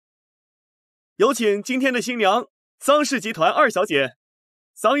有请今天的新娘，桑氏集团2小姐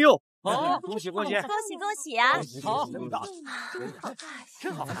桑佑。好，恭喜恭喜！恭喜恭喜啊！好，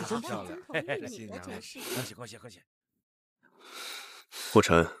真好，真漂亮！新娘，恭喜恭喜恭喜！顾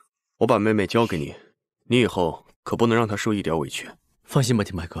晨，我把妹妹交给你，你以后可不能让她受一点委屈。放心吧，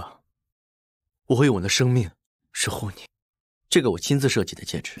天白哥，我会用我的生命守护你。这个我亲自设计的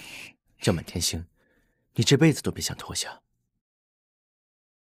戒指，叫满天星，你这辈子都别想脱下。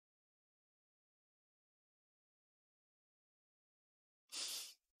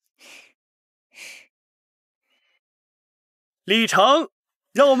礼成，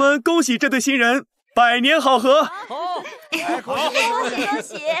让我们恭喜这对新人百年好合。好，恭喜恭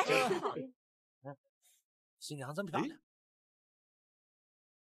喜！新娘真漂亮。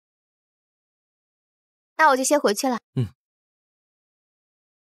那我就先回去了。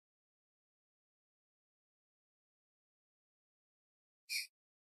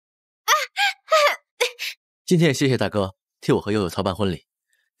今天也谢谢大哥替我和悠悠操办婚礼，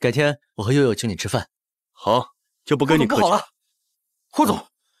改天我和悠悠请你吃饭。好，就不跟你客气。不好了，霍总，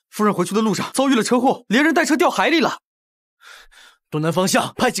夫人回去的路上遭遇了车祸，连人带车掉海里了。东南方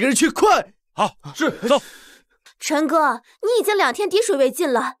向派几个人去，快！好，是，走。陈哥，你已经2天滴水未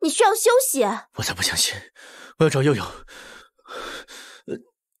进了，你需要休息。我才不相信，我要找悠悠。陈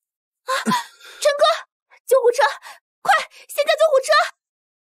哥，救护车，快，现在救护车！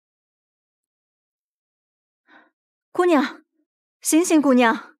姑娘，醒醒，姑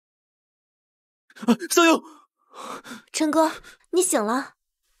娘！桑佑，陈哥，你醒了。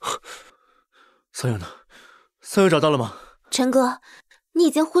桑佑呢？桑佑找到了吗？陈哥，你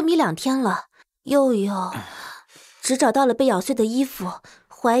已经昏迷2天了，悠悠只找到了被咬碎的衣服，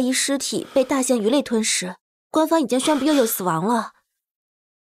怀疑尸体被大象鱼类吞噬，官方已经宣布悠悠死亡了。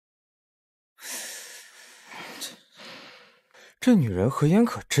这女人和颜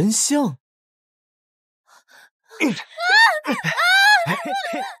可真像。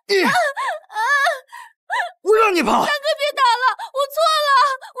我让你跑！大哥别打了，我错了，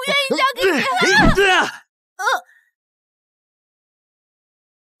我愿意嫁给你。对啊。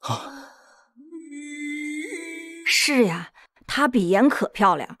是呀，她比颜可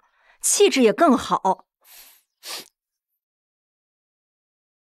漂亮，气质也更好。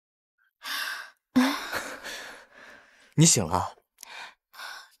你醒了？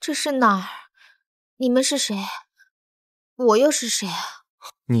这是哪儿？你们是谁？我又是谁啊？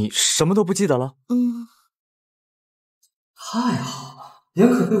你什么都不记得了？太好了，颜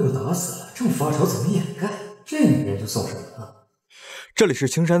可被我打死了，正发愁怎么掩盖，这女人就送上门了。这里是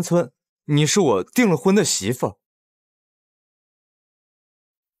青山村，你是我订了婚的媳妇。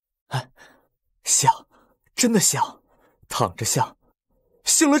哎，像，真的像，躺着像，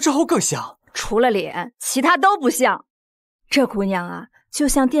醒了之后更像。除了脸，其他都不像。这姑娘啊，就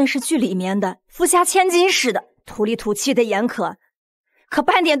像电视剧里面的富家千金似的，土里土气的颜可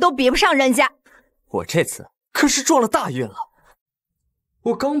半点都比不上人家。我这次可是撞了大运了。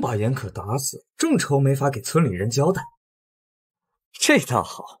我刚把颜可打死，正愁没法给村里人交代。这倒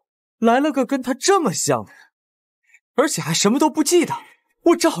好，来了个跟他这么像的，而且还什么都不记得，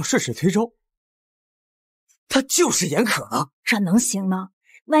我只好顺水推舟。他就是颜可了。这能行吗？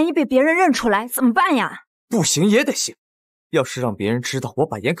万一被别人认出来怎么办呀？不行也得行。要是让别人知道我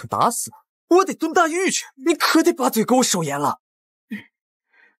把颜可打死了，我得蹲大狱去。你可得把嘴给我守严了。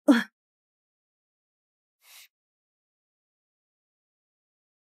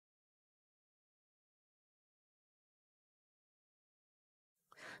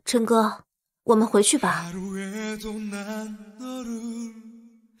陈哥，我们回去吧。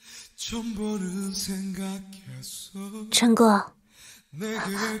陈哥，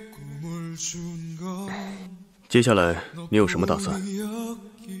接下来你有什么打算？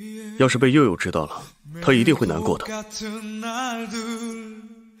要是被悠悠知道了，他一定会难过的。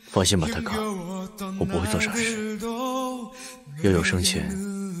放心吧，大哥，我不会做傻事。悠悠生前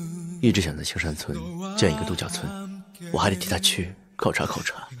一直想在青山村建一个度假村，我还得替他去考察考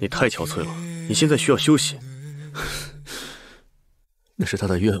察。你太憔悴了，你现在需要休息。那是他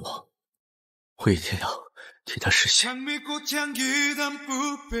的愿望，我一定要替他实现。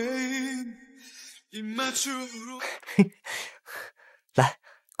来，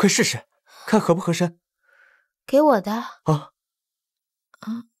快试试，看合不合身。给我的啊，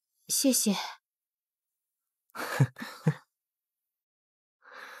谢谢。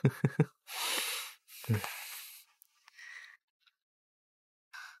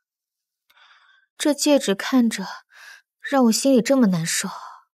这戒指看着让我心里这么难受，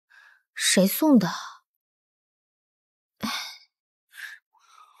谁送的？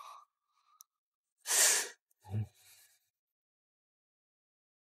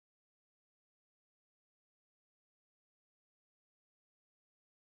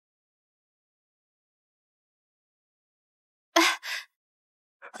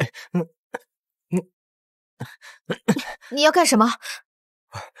你要干什么？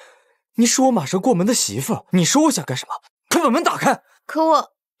你是我马上过门的媳妇，你说我想干什么？快把门打开！可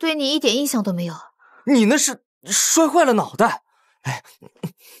我对你一点印象都没有。你那是摔坏了脑袋。哎，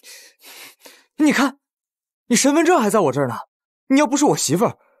你看，你身份证还在我这儿呢。你要不是我媳妇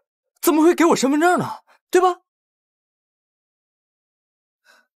儿，怎么会给我身份证呢？对吧？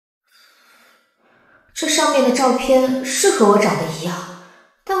这上面的照片是和我长得一样，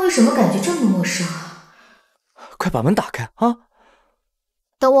但为什么感觉这么陌生啊？快把门打开啊！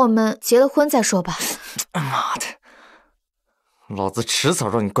等我们结了婚再说吧。妈的，老子迟早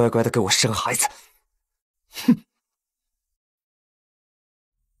让你乖乖的给我生孩子。哼！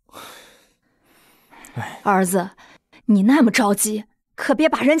儿子，你那么着急，可别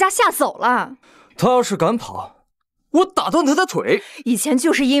把人家吓走了。他要是敢跑，我打断他的腿。以前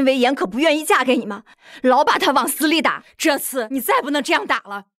就是因为严可不愿意嫁给你嘛，老把他往死里打。这次你再不能这样打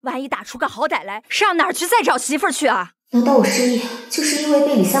了，万一打出个好歹来，上哪儿去再找媳妇儿去啊？难道我失忆就是因为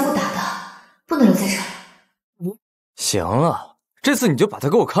被李三木打的，不能留在这儿？行了，这次你就把他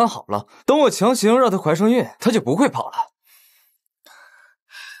给我看好了，等我强行让他怀上孕，他就不会跑了。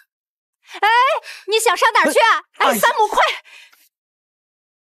哎，你想上哪儿去啊？哎，三木，快！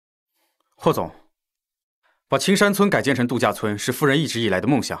霍总，把青山村改建成度假村是夫人一直以来的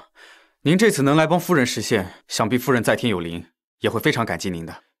梦想，您这次能来帮夫人实现，想必夫人在天有灵，也会非常感激您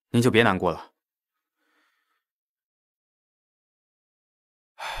的，您就别难过了。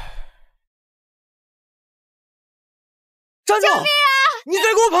站住！救命啊！你再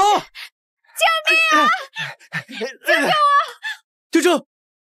给我跑！救命啊！救救我！救救！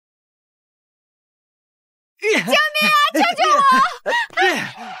救命啊！救救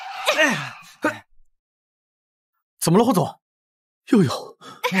我！怎么了，霍总？悠悠，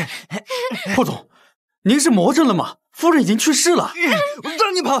霍总，您是魔怔了吗？夫人已经去世了。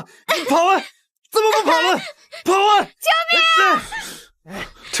让你跑，跑啊！怎么不跑了？跑啊！救命啊！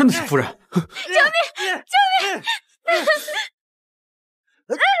真的是夫人！救命！救命！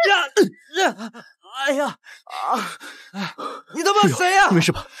哎呀！你他妈谁呀？没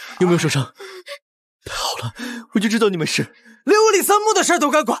事吧？有没有受伤？太好了，我就知道你没事。连我李三木的事都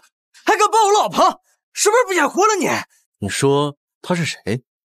敢管，还敢抱我老婆，是不是不想活了你？你说他是谁？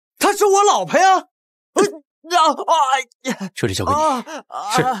她是我老婆呀！这里交给你。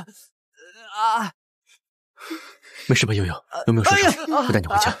是。没事吧，悠悠？有没有受伤？我带你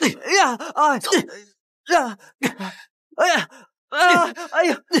回家。走。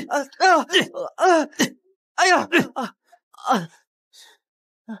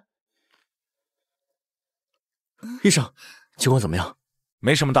医生，情况怎么样？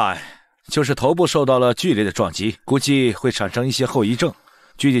没什么大碍，就是头部受到了剧烈的撞击，估计会产生一些后遗症，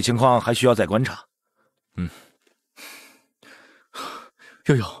具体情况还需要再观察。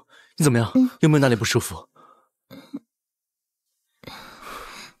悠悠，你怎么样？有没有哪里不舒服？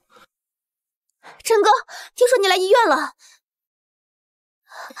陈哥，听说你来医院了。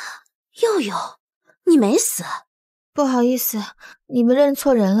悠悠，你没死？不好意思，你们认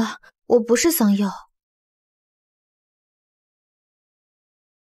错人了，我不是桑佑。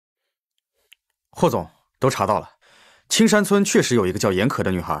霍总，都查到了，青山村确实有一个叫严可的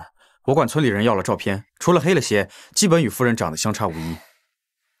女孩，我管村里人要了照片，除了黑了些，基本与夫人长得相差无异。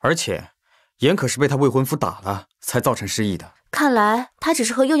而且，严可是被她未婚夫打了，才造成失忆的。看来她只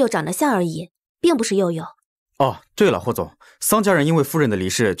是和悠悠长得像而已，并不是悠悠。哦，对了，霍总，桑家人因为夫人的离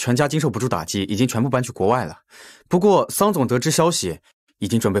世，全家经受不住打击，已经全部搬去国外了。不过，桑总得知消息，已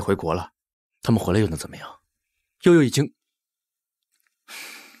经准备回国了。他们回来又能怎么样？悠悠已经……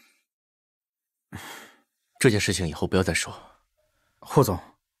这件事情以后不要再说。霍总，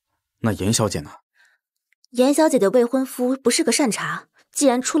那严小姐呢？严小姐的未婚夫不是个善茬，既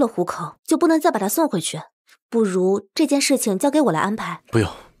然出了虎口，就不能再把她送回去。不如这件事情交给我来安排。不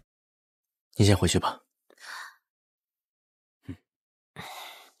用，你先回去吧。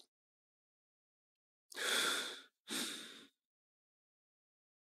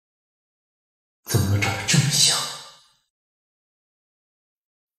怎么能长得这么像？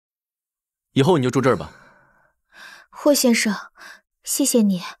以后你就住这儿吧。霍先生，谢谢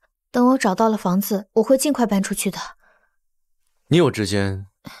你。等我找到了房子，我会尽快搬出去的。你我之间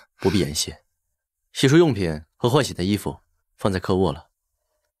不必言谢。洗漱用品和换洗的衣服放在客卧了。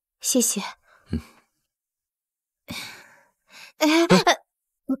谢谢。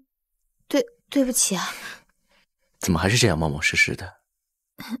对不起啊。怎么还是这样冒冒失失的？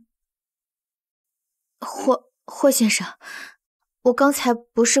霍先生，我刚才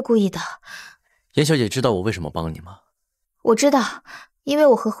不是故意的。严小姐知道我为什么帮你吗？我知道，因为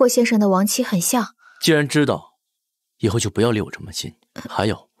我和霍先生的亡妻很像。既然知道，以后就不要离我这么近。还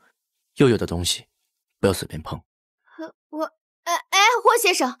有，佑佑的东西不要随便碰。霍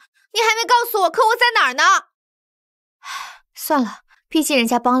先生，你还没告诉我客户在哪儿呢？算了，毕竟人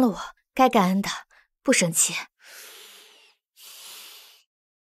家帮了我，该感恩的，不生气。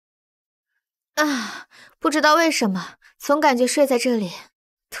啊，不知道为什么，总感觉睡在这里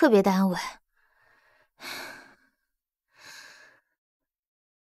特别的安稳。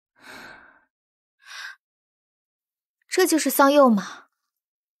这就是桑佑吗？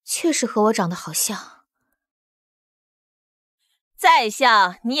确实和我长得好像。再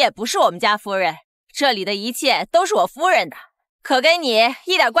像你也不是我们家夫人，这里的一切都是我夫人的，可跟你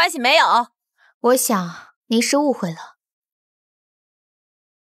一点关系没有。我想您是误会了。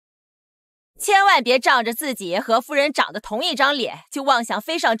千万别仗着自己和夫人长得同一张脸，就妄想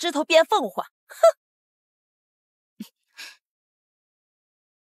飞上枝头变凤凰。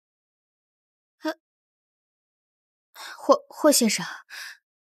哼！霍先生，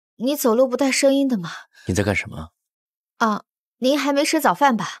你走路不带声音的吗？你在干什么？啊，您还没吃早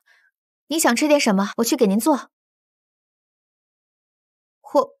饭吧？你想吃点什么？我去给您做。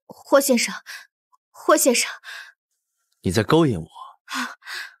霍先生，你在勾引我？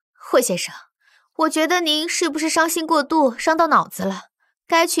霍先生，我觉得您是不是伤心过度，伤到脑子了？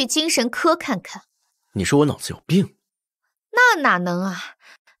该去精神科看看。你说我脑子有病？那哪能啊？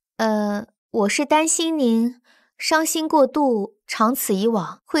我是担心您伤心过度，长此以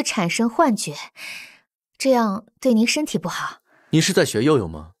往会产生幻觉，这样对您身体不好。你是在学佑佑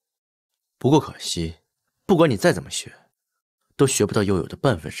吗？不过可惜，不管你再怎么学，都学不到佑佑的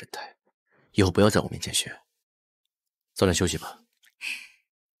半分神态。以后不要在我面前学。早点休息吧。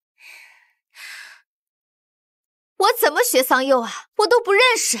我怎么学桑佑啊？我都不认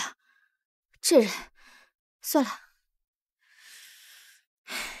识。这人，算了。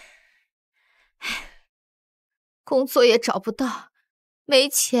工作也找不到，没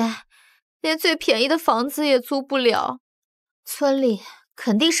钱，连最便宜的房子也租不了，村里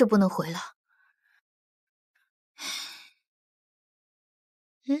肯定是不能回了。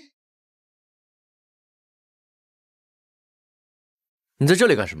你在这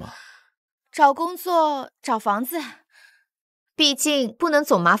里干什么？找工作，找房子，毕竟不能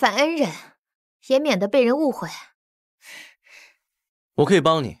总麻烦恩人，也免得被人误会。我可以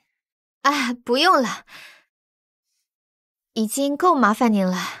帮你。不用了，已经够麻烦您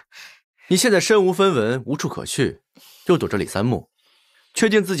了。你现在身无分文，无处可去，又躲着李三木，确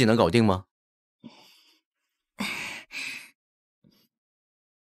定自己能搞定吗？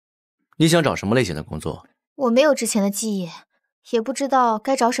你想找什么类型的工作？我没有之前的记忆，也不知道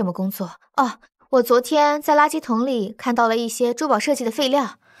该找什么工作。我昨天在垃圾桶里看到了一些珠宝设计的废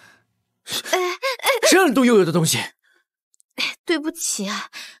料。谁让你动佑佑的东西？对不起啊，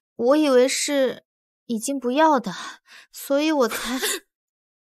我以为是已经不要的，所以我才……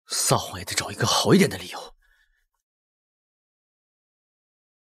撒谎也得找一个好一点的理由。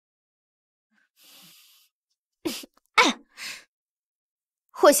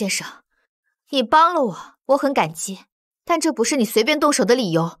霍先生，你帮了我，我很感激，但这不是你随便动手的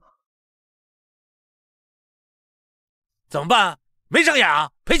理由。怎么办？没长眼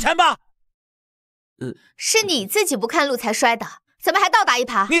啊？赔钱吧！是你自己不看路才摔的，怎么还倒打一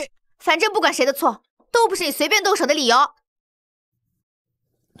耙？你反正不管谁的错，都不是你随便动手的理由。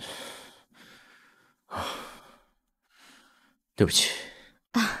对不起。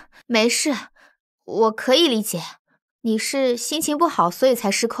没事，我可以理解，你是心情不好所以才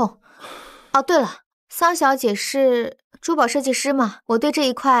失控。对了，桑小姐是珠宝设计师吗？我对这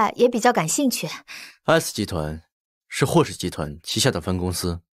一块也比较感兴趣。S 集团是霍氏集团旗下的分公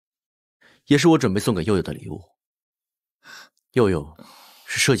司，也是我准备送给佑佑的礼物。佑佑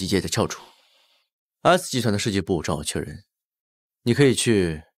是设计界的翘楚 ，S 集团的设计部找我缺人，你可以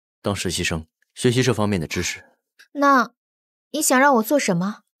去当实习生，学习这方面的知识。那你想让我做什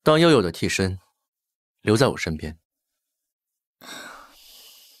么？当佑佑的替身，留在我身边。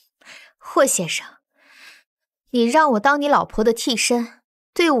霍先生，你让我当你老婆的替身，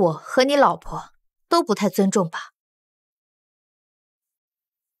对我和你老婆都不太尊重吧？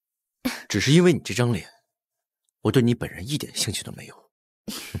只是因为你这张脸，我对你本人一点兴趣都没有。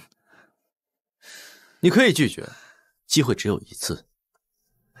你可以拒绝，机会只有一次。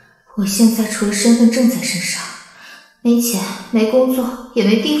我现在除了身份证在身上，没钱，没工作，也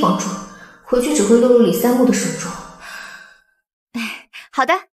没地方住，回去只会落入李三木的手中。好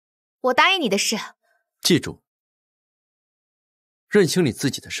的，我答应你的事。记住，认清你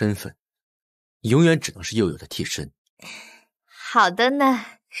自己的身份，你永远只能是佑佑的替身。好的呢。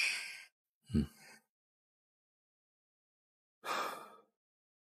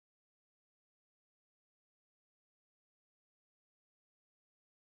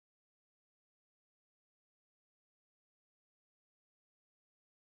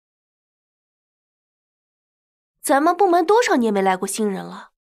咱们部门多少年没来过新人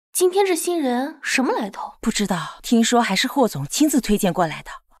了？今天这新人什么来头？不知道，听说还是霍总亲自推荐过来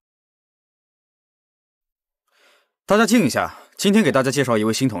的。大家静一下，今天给大家介绍一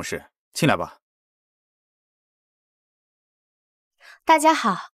位新同事，进来吧。大家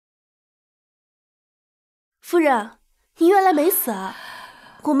好。夫人，您原来没死啊？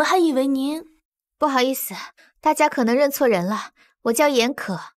我们还以为您……不好意思，大家可能认错人了，我叫严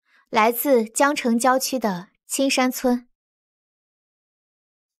可，来自江城郊区的青山村。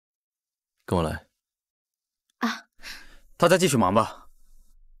跟我来。啊，大家继续忙吧。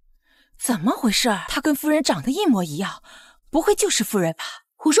怎么回事？她跟夫人长得一模一样，不会就是夫人吧？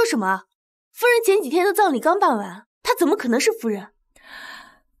胡说什么？夫人前几天的葬礼刚办完，她怎么可能是夫人？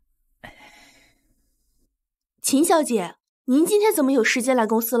秦小姐，您今天怎么有时间来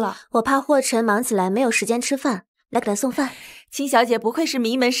公司了？我怕霍晨忙起来没有时间吃饭，来给他送饭。秦小姐不愧是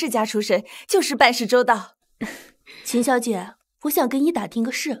名门世家出身，就是办事周到。秦小姐，我想跟你打听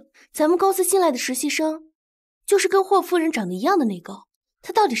个事，咱们公司新来的实习生，就是跟霍夫人长得一样的那个，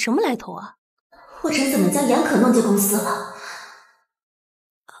他到底什么来头啊？霍晨怎么将严可弄进公司了？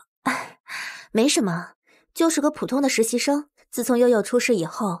哎，没什么，就是个普通的实习生。自从悠悠出事以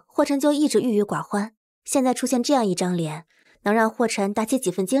后，霍晨就一直郁郁寡欢。现在出现这样一张脸，能让霍晨打起几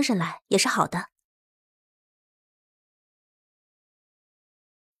分精神来，也是好的。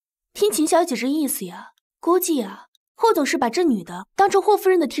听秦小姐这意思呀，估计啊，霍总是把这女的当成霍夫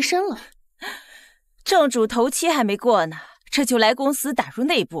人的替身了。正主头七还没过呢，这就来公司打入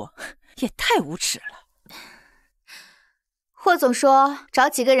内部，也太无耻了。霍总说找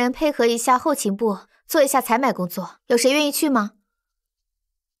几个人配合一下后勤部，做一下采买工作，有谁愿意去吗？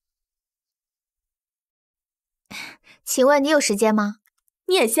请问你有时间吗？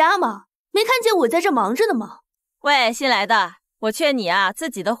你也瞎吗？没看见我在这忙着呢吗？喂，新来的，我劝你啊，自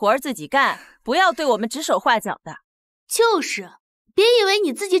己的活儿自己干，不要对我们指手画脚的。就是，别以为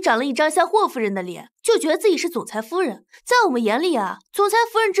你自己长了一张像霍夫人的脸，就觉得自己是总裁夫人。在我们眼里啊，总裁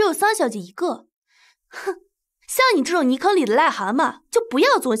夫人只有桑小姐一个。哼，像你这种泥坑里的癞蛤蟆，就不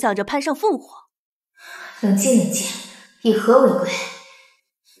要总想着攀上凤凰。冷静冷静，以和为贵。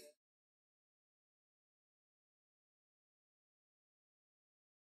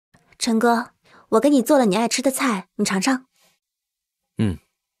陈哥，我给你做了你爱吃的菜，你尝尝。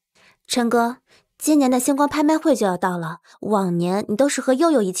陈哥，今年的星光拍卖会就要到了，往年你都是和悠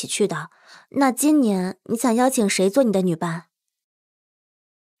悠一起去的，那今年你想邀请谁做你的女伴？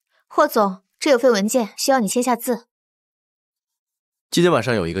霍总，这有份文件需要你签下字。今天晚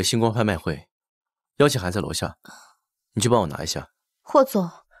上有一个星光拍卖会，邀请函在楼下，你去帮我拿一下。霍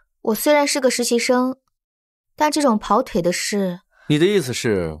总，我虽然是个实习生，但这种跑腿的事……你的意思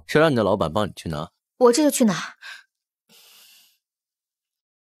是让你的老板帮你去拿？我这就去拿。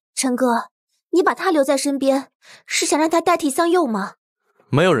陈哥，你把他留在身边，是想让他代替桑佑吗？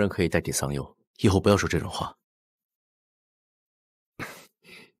没有人可以代替桑佑，以后不要说这种话。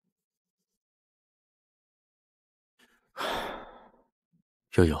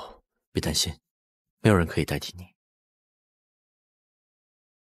悠悠，别担心，没有人可以代替你。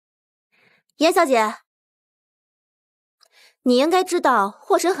严小姐，你应该知道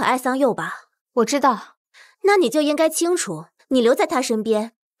霍晨很爱桑佑吧？我知道。那你就应该清楚，你留在他身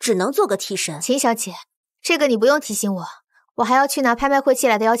边只能做个替身。秦小姐，这个你不用提醒我，我还要去拿拍卖会寄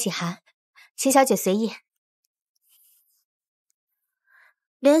来的邀请函。秦小姐随意。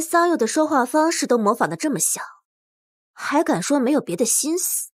连桑佑的说话方式都模仿得这么像，还敢说没有别的心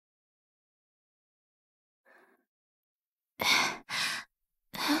思？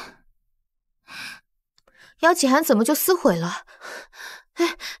邀请函怎么就撕毁了？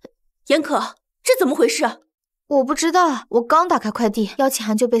哎，严可，这怎么回事？我不知道，我刚打开快递，邀请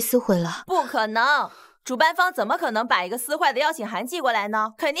函就被撕毁了。不可能，主办方怎么可能把一个撕坏的邀请函寄过来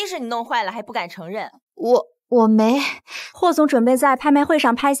呢？肯定是你弄坏了，还不敢承认。我没。霍总准备在拍卖会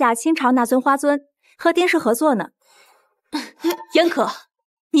上拍下清朝那尊花尊，和丁氏合作呢。严可，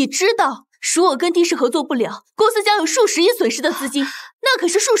你知道，属我跟丁氏合作不了，公司将有数十亿损失的资金，那可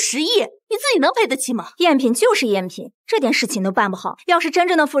是数十亿，你自己能赔得起吗？赝品就是赝品，这点事情都办不好。要是真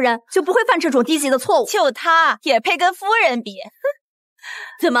正的夫人，就不会犯这种低级的错误。就他也配跟夫人比？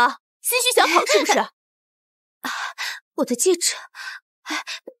怎么，心虚想跑是不是？我的戒指。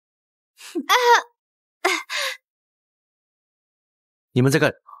你们在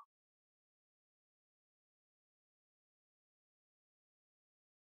干？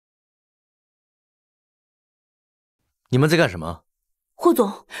你们在干什么？霍总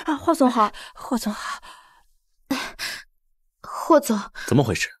啊，霍总好，霍总好。霍总，怎么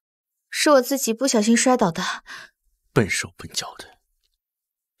回事？是我自己不小心摔倒的。笨手笨脚的。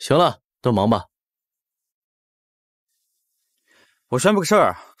行了，都忙吧。我宣布个事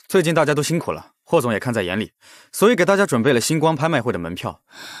儿，最近大家都辛苦了，霍总也看在眼里，所以给大家准备了星光拍卖会的门票，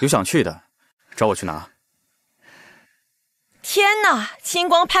有想去的，找我去拿。天哪，星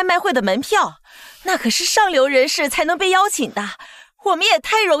光拍卖会的门票，那可是上流人士才能被邀请的，我们也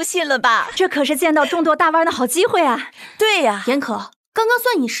太荣幸了吧！这可是见到众多大腕的好机会啊！对呀，严可，刚刚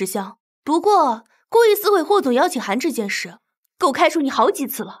算你识相，不过故意撕毁霍总邀请函这件事，够开除你好几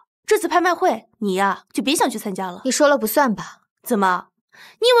次了。这次拍卖会，你呀就别想去参加了。你说了不算吧？怎么？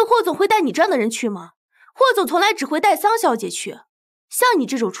你以为霍总会带你这样的人去吗？霍总从来只会带桑小姐去，像你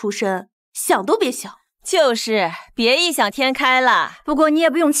这种出身，想都别想。就是，别异想天开了。不过你也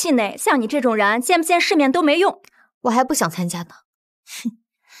不用气馁，像你这种人，见不见世面都没用。我还不想参加呢。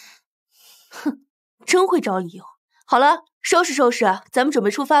哼，真会找理由。好了，收拾收拾，咱们准备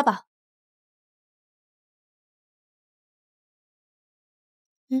出发吧。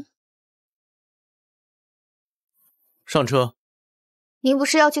上车。您不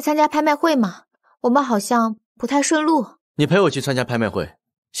是要去参加拍卖会吗？我们好像不太顺路。你陪我去参加拍卖会，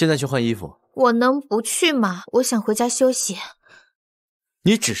现在去换衣服。我能不去吗？我想回家休息。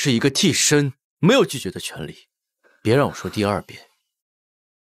你只是一个替身，没有拒绝的权利。别让我说第二遍。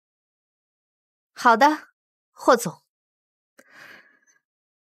好的，霍总。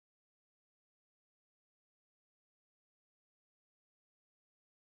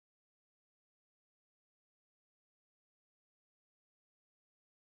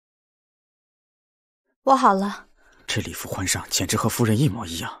我好了。这礼服换上简直和夫人一模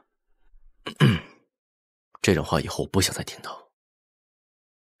一样。这种话以后我不想再听到。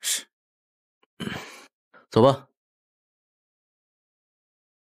是。走吧。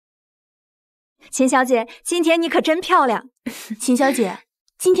秦小姐，今天你可真漂亮。秦小姐，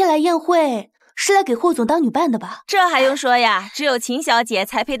今天来宴会是来给霍总当女伴的吧？这还用说呀，只有秦小姐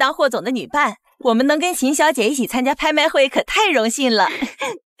才配当霍总的女伴。我们能跟秦小姐一起参加拍卖会，可太荣幸了。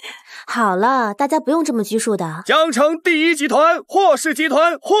好了，大家不用这么拘束的。江城第一集团霍氏集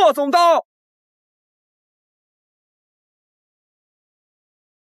团霍总到。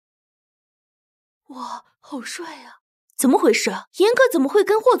哇，好帅呀！怎么回事？严哥怎么会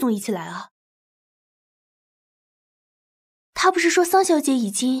跟霍总一起来啊？他不是说桑小姐已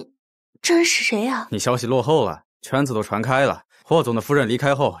经……这是谁啊？你消息落后了，圈子都传开了。霍总的夫人离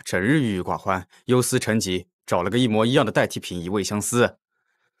开后，整日郁郁寡欢，忧思成疾，找了个一模一样的代替品以慰相思。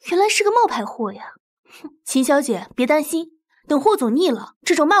原来是个冒牌货呀！秦小姐别担心，等霍总腻了，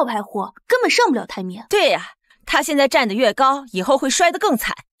这种冒牌货根本上不了台面。对呀，他现在站得越高，以后会摔得更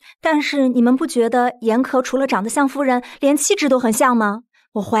惨。但是你们不觉得严可除了长得像夫人，连气质都很像吗？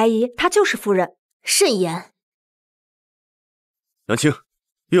我怀疑她就是夫人。慎言。杨青，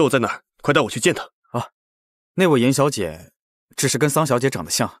佑佑在哪儿？快带我去见她。啊，那位严小姐只是跟桑小姐长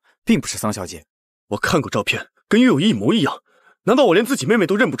得像，并不是桑小姐。我看过照片，跟佑佑一模一样。难道我连自己妹妹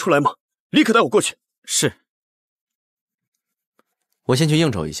都认不出来吗？立刻带我过去。是。我先去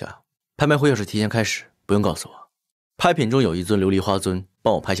应酬一下，拍卖会要是提前开始，不用告诉我。拍品中有一尊琉璃花尊，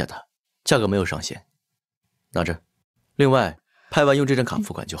帮我拍下它，价格没有上限。拿着。另外，拍完用这张卡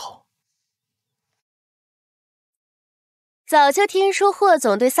付款就好。早就听说霍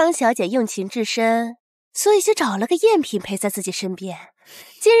总对桑小姐用情至深，所以就找了个赝品陪在自己身边。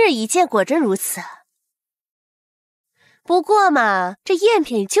今日一见，果真如此。不过嘛，这赝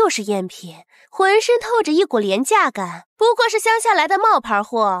品就是赝品，浑身透着一股廉价感，不过是乡下来的冒牌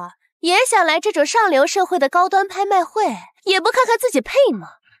货，也想来这种上流社会的高端拍卖会，也不看看自己配吗？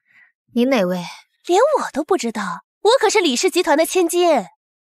你哪位？连我都不知道，我可是李氏集团的千金。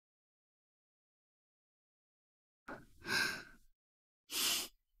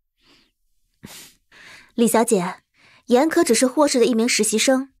李小姐，严可只是霍氏的一名实习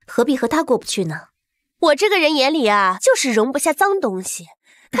生，何必和他过不去呢？我这个人眼里啊，就是容不下脏东西。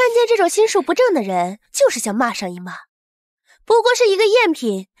看见这种心术不正的人，就是想骂上一骂。不过是一个赝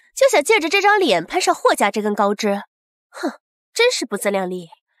品，就想借着这张脸攀上霍家这根高枝，哼，真是不自量力。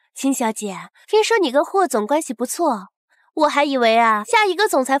秦小姐，听说你跟霍总关系不错，我还以为啊，下一个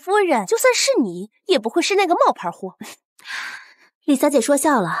总裁夫人就算是你，也不会是那个冒牌货。李小姐说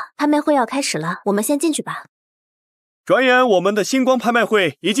笑了，拍卖会要开始了，我们先进去吧。转眼我们的星光拍卖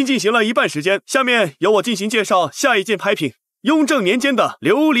会已经进行了一半时间，下面由我进行介绍下一件拍品——雍正年间的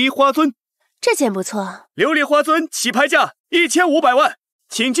琉璃花尊。这件不错，琉璃花尊起拍价1500万，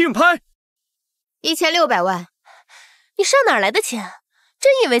请竞拍。1600万。你上哪来的钱？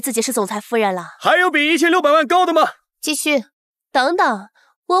真以为自己是总裁夫人了？还有比1600万高的吗？继续。等等，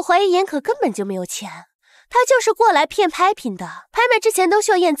我怀疑严可根本就没有钱，他就是过来骗拍品的。拍卖之前都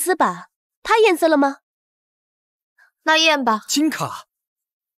需要验资吧？他验资了吗？那验吧。金卡，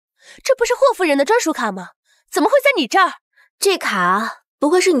这不是霍夫人的专属卡吗？怎么会在你这儿？这卡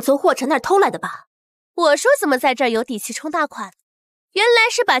不会是你从霍晨那儿偷来的吧？我说怎么在这儿有底气充大款？原来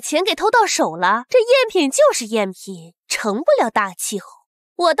是把钱给偷到手了。这赝品就是赝品，成不了大气候。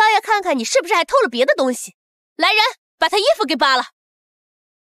我倒要看看你是不是还偷了别的东西。来人，把他衣服给扒了！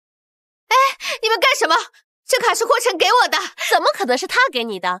哎，你们干什么？这卡是霍晨给我的。怎么可能是他给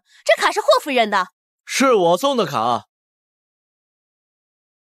你的？这卡是霍夫人的。是我送的卡。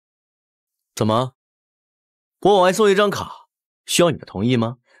怎么？我往外送一张卡，需要你的同意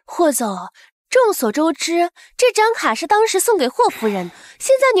吗？霍总，众所周知，这张卡是当时送给霍夫人的，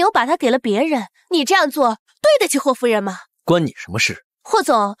现在你又把它给了别人，你这样做对得起霍夫人吗？关你什么事？霍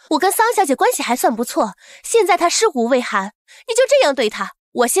总，我跟桑小姐关系还算不错，现在她尸骨未寒，你就这样对她？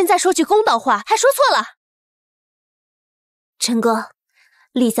我现在说句公道话，还说错了。陈哥，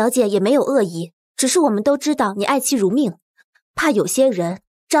李小姐也没有恶意，只是我们都知道你爱妻如命，怕有些人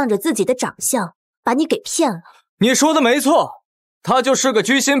仗着自己的长相把你给骗了。你说的没错，他就是个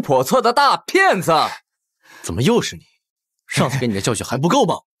居心叵测的大骗子。怎么又是你？上次给你的教训还不够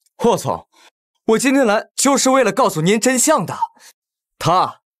吗？霍总，我今天来就是为了告诉您真相的，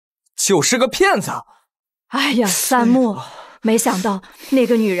他就是个骗子。哎呀，三木，没想到那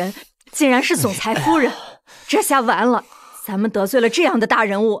个女人竟然是总裁夫人，这下完了，咱们得罪了这样的大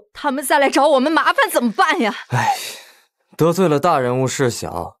人物，他们再来找我们麻烦怎么办呀？哎，得罪了大人物事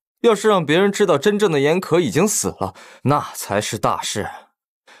小，要是让别人知道真正的严可已经死了，那才是大事，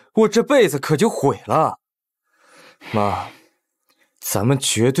我这辈子可就毁了。妈，咱们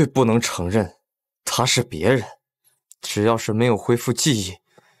绝对不能承认他是别人，只要是没有恢复记忆，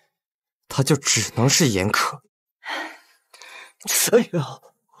他就只能是严可。哎呀，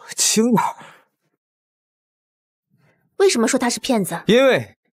轻点。为什么说他是骗子？因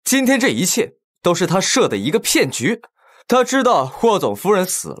为今天这一切都是他设的一个骗局。他知道霍总夫人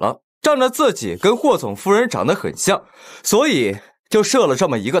死了，仗着自己跟霍总夫人长得很像，所以就设了这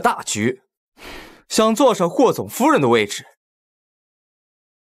么一个大局，想坐上霍总夫人的位置。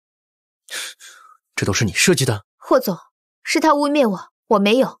这都是你设计的？霍总，是他污蔑我，我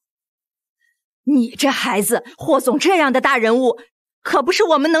没有。你这孩子，霍总这样的大人物，可不是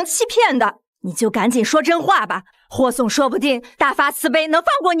我们能欺骗的。你就赶紧说真话吧，霍总说不定大发慈悲能放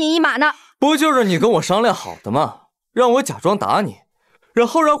过你一马呢。不就是你跟我商量好的吗？让我假装打你，然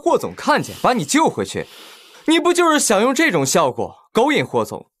后让霍总看见，把你救回去。你不就是想用这种效果勾引霍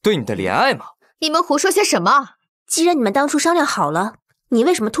总对你的怜爱吗？你们胡说些什么？既然你们当初商量好了，你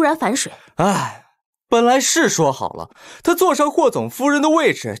为什么突然反水？哎，本来是说好了，他坐上霍总夫人的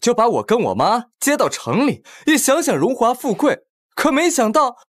位置，就把我跟我妈接到城里，也享享荣华富贵。可没想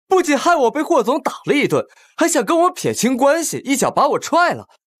到，不仅害我被霍总打了一顿，还想跟我撇清关系，一脚把我踹了。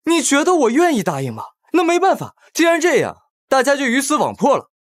你觉得我愿意答应吗？那没办法，既然这样，大家就鱼死网破了，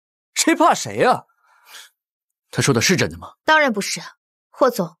谁怕谁啊？他说的是真的吗？当然不是，霍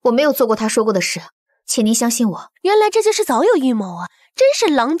总，我没有做过他说过的事，请您相信我。原来这就是早有预谋啊，真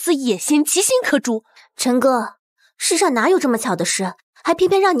是狼子野心，其心可诛。陈哥，世上哪有这么巧的事，还偏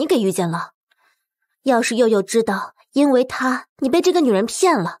偏让你给遇见了。要是悠悠知道因为他你被这个女人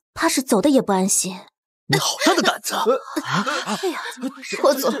骗了，怕是走的也不安心。你好大的胆子！哎呀，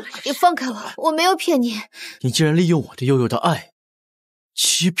霍总，你放开我，我没有骗你。你竟然利用我对悠悠的爱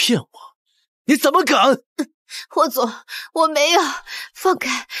欺骗我，你怎么敢？霍总，我没有，放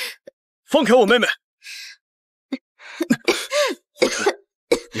开，放开我妹妹！霍晨，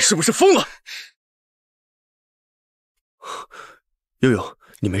你是不是疯了？悠悠，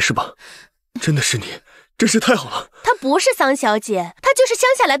你没事吧？真的是你，真是太好了。她不是桑小姐，她就是乡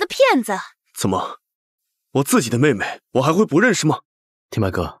下来的骗子。怎么？我自己的妹妹，我还会不认识吗？天白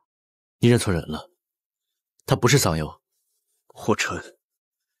哥，你认错人了，她不是桑悠。霍晨，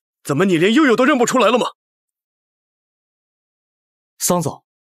怎么你连悠悠都认不出来了吗？桑总，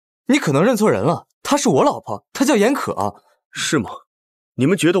你可能认错人了，她是我老婆，她叫严可。是吗？你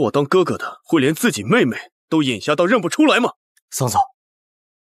们觉得我当哥哥的会连自己妹妹都眼瞎到认不出来吗？桑总，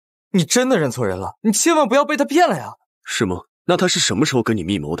你真的认错人了，你千万不要被她骗了呀。是吗？那她是什么时候跟你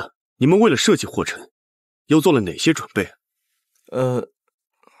密谋的？你们为了设计霍晨又做了哪些准备？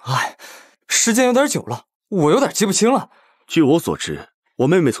时间有点久了，我有点记不清了。据我所知，我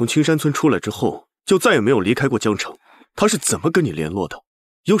妹妹从青山村出来之后，就再也没有离开过江城。她是怎么跟你联络的？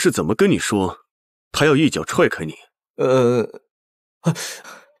又是怎么跟你说她要一脚踹开你？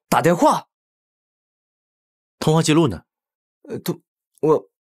打电话。通话记录呢？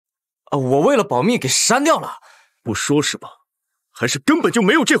我为了保密给删掉了。不说是吧？还是根本就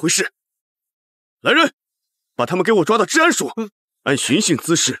没有这回事？来人，把他们给我抓到治安署，按寻衅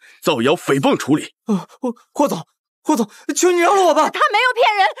滋事、造谣诽谤处理。霍总，求你饶了我吧！他没有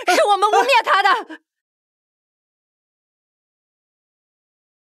骗人，是我们污蔑他的。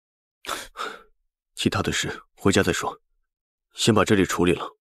其他的事回家再说，先把这里处理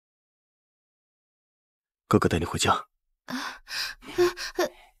了。哥哥带你回家。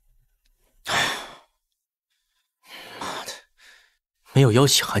妈的，没有邀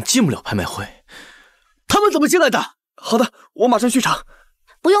请函进不了拍卖会。他们怎么进来的？好的，我马上去查。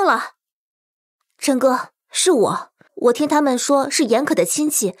不用了，陈哥，是我听他们说是严可的亲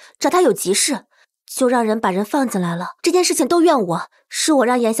戚找他有急事，就让人把人放进来了。这件事情都怨我，是我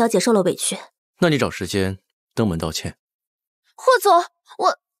让严小姐受了委屈。那你找时间登门道歉。霍总，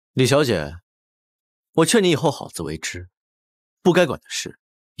李小姐，我劝你以后好自为之，不该管的事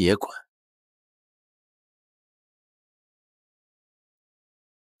别管。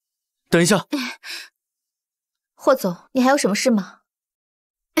等一下，霍总，你还有什么事吗？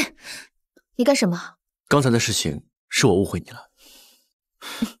你干什么？刚才的事情是我误会你了。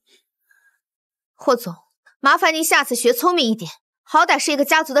霍总，麻烦您下次学聪明一点，好歹是一个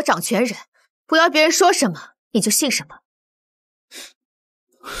家族的掌权人，不要别人说什么你就信什么。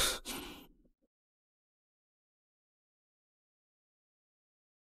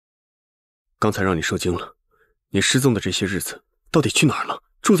刚才让你受惊了，你失踪的这些日子到底去哪儿了？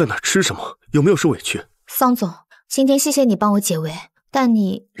住在哪儿？吃什么？有没有受委屈？桑总，今天谢谢你帮我解围，但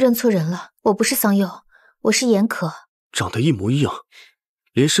你认错人了，我不是桑佑，我是严可。长得一模一样，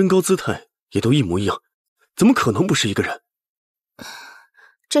连身高姿态也都一模一样，怎么可能不是一个人？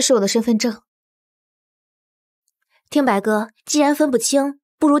这是我的身份证。听白哥，既然分不清，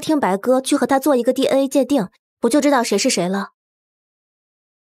不如听白哥去和他做一个 DNA 鉴定，不就知道谁是谁了。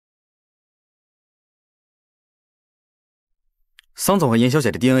桑总和严小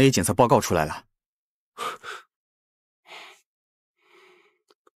姐的 DNA 检测报告出来了。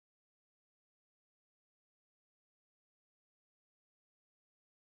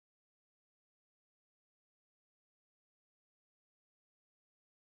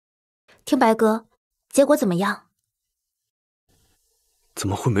听白哥，结果怎么样？怎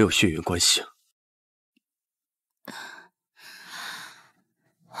么会没有血缘关系啊？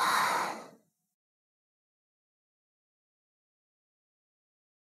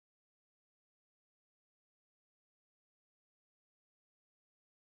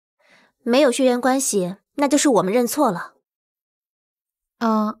没有血缘关系，那就是我们认错了。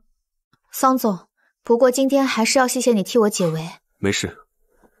桑总，不过今天还是要谢谢你替我解围。没事，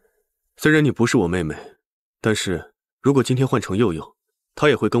虽然你不是我妹妹，但是如果今天换成佑佑，她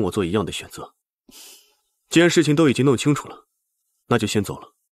也会跟我做一样的选择。既然事情都已经弄清楚了，那就先走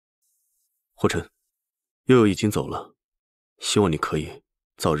了。霍晨，佑佑已经走了，希望你可以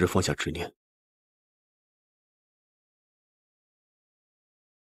早日放下执念。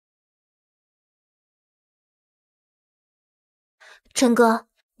陈哥，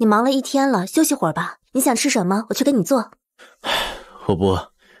你忙了一天了，休息会儿吧。你想吃什么，我去给你做。我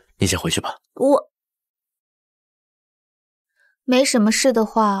不，你先回去吧。我没什么事的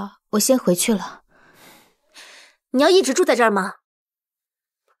话，我先回去了。你要一直住在这儿吗？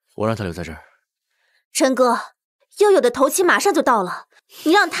我让他留在这儿。陈哥，佑佑的头七马上就到了，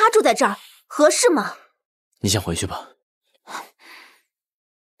你让他住在这儿合适吗？你先回去吧。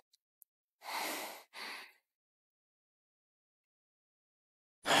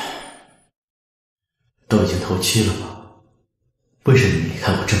都已经头七了吗？为什么你离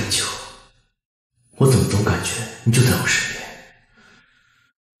开我这么久？我怎么总感觉你就在我身边？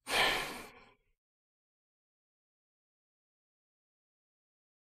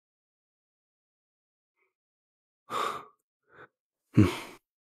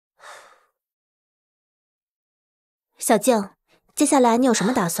小静，接下来你有什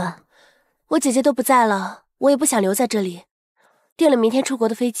么打算？我姐姐都不在了，我也不想留在这里，订了明天出国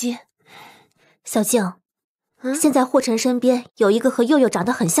的飞机。小静，现在霍晨身边有一个和佑佑长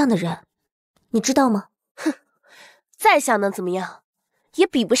得很像的人，你知道吗？哼，再像能怎么样，也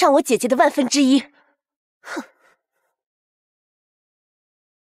比不上我姐姐的1/1000。哼。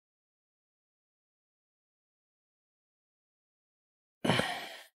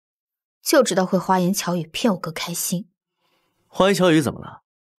就知道会花言巧语骗我哥开心。花言巧语怎么了？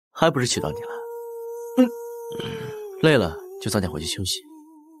还不是气到你了？累了就早点回去休息。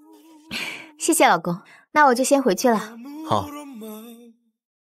谢谢老公，那我就先回去了。好。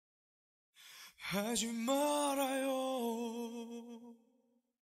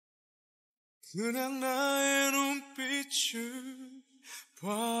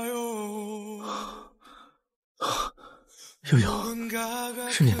悠悠，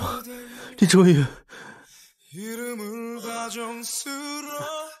是你吗？你终于……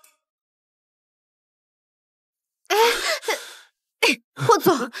霍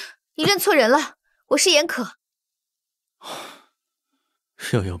总，你认错人了，我是严可。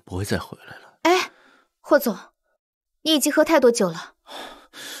悠悠不会再回来了。哎，霍总，你已经喝太多酒了。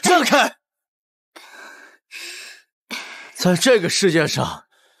让开！在这个世界上，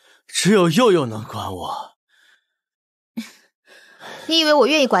只有悠悠能管我。你以为我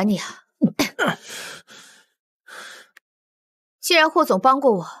愿意管你啊？既然霍总帮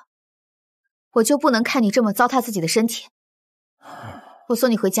过我，我就不能看你这么糟蹋自己的身体。我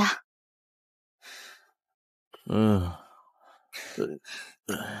送你回家。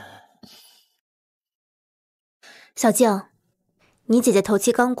小静，你姐姐头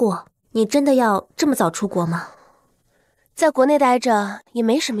七刚过，你真的要这么早出国吗？在国内待着也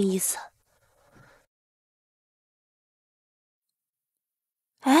没什么意思。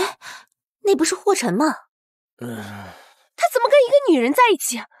哎，那不是霍晨吗？他怎么跟一个女人在一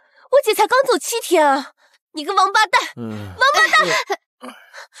起？我姐才刚走7天啊！你个王八蛋！王八蛋！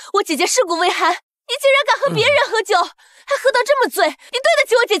我姐姐尸骨未寒，你竟然敢和别人喝酒，还喝到这么醉，你对得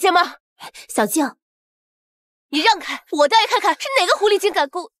起我姐姐吗？小静，你让开，我倒要看看是哪个狐狸精敢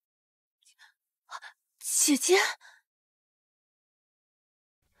勾。姐姐，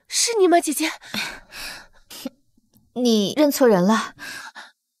是你吗？姐姐，你认错人了。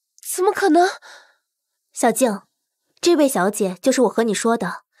怎么可能？小静，这位小姐就是我和你说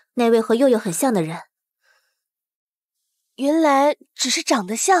的那位和佑佑很像的人。原来只是长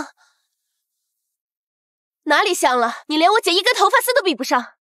得像，哪里像了？你连我姐一根头发丝都比不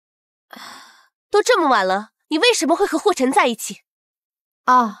上。都这么晚了，你为什么会和霍晨在一起？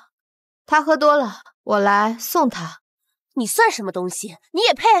啊，他喝多了，我来送他。你算什么东西？你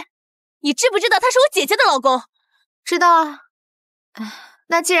也配？你知不知道他是我姐姐的老公？知道啊。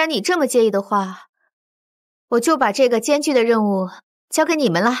那既然你这么介意的话，我就把这个艰巨的任务交给你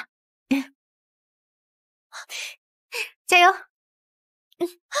们了。加油！喂，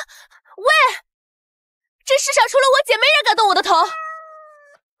这世上除了我姐，没人敢动我的头。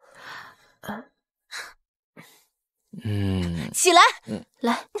起来，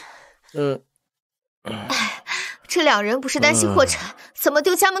来。这两人不是担心霍晨，怎么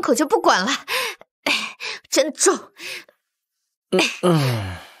丢家门口就不管了？真重。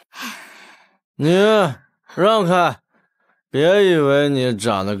你让开！别以为你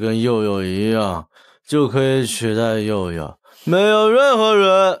长得跟佑佑一样就可以取代佑佑，没有任何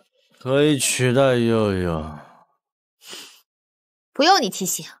人可以取代佑佑。不用你提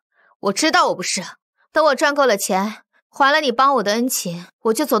醒，我知道我不是。等我赚够了钱，还了你帮我的恩情，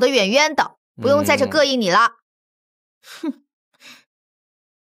我就走得远远的，不用在这膈应你了。哼。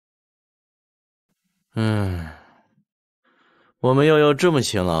我们佑佑这么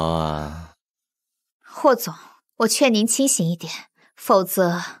勤劳啊。霍总，我劝您清醒一点，否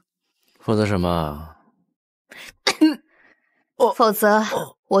则什么？否则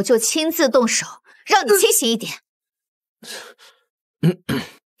我就亲自动手，让你清醒一点。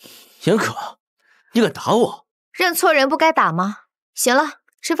严可，你敢打我？认错人不该打吗？行了，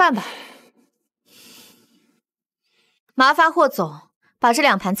吃饭吧。麻烦霍总把这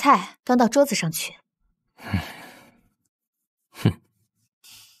2盘菜端到桌子上去。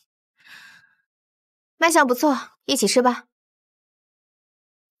卖相不错，一起吃吧。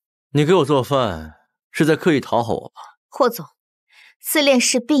你给我做饭是在刻意讨好我吧？霍总，自恋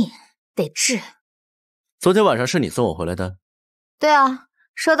是病，得治。昨天晚上是你送我回来的？对啊，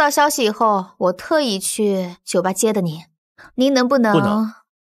收到消息以后，我特意去酒吧接的您。您能不能？不能。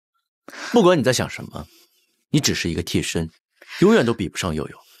不管你在想什么，你只是一个替身，永远都比不上佑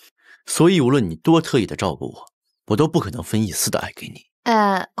佑。所以无论你多特意的照顾我，我都不可能分一丝的爱给你。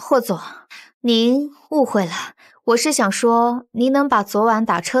霍总，您误会了，我是想说，您能把昨晚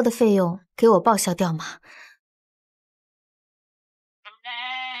打车的费用给我报销掉吗？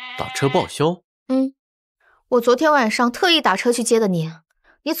打车报销？我昨天晚上特意打车去接的您，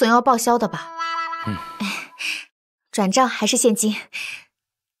你总要报销的吧？转账还是现金？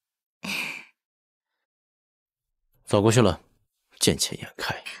走过去了，见钱眼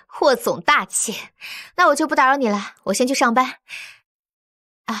开。霍总大气，那我就不打扰你了，我先去上班。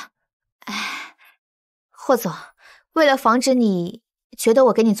霍总，为了防止你觉得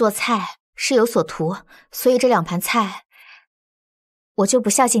我给你做菜是有所图，所以这2盘菜我就不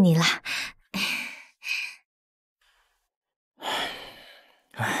孝敬你了。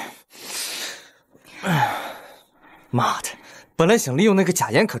妈的，本来想利用那个假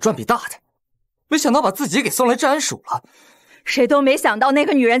严可赚笔大的，没想到把自己给送来治安署了。谁都没想到那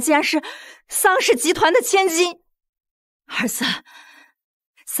个女人竟然是桑氏集团的千金。儿子，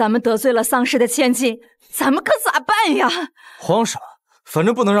咱们得罪了桑氏的千金，咱们可咋办呀？慌什么？反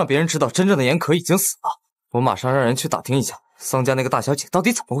正不能让别人知道真正的严可已经死了。我马上让人去打听一下桑家那个大小姐到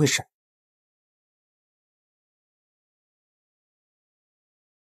底怎么回事。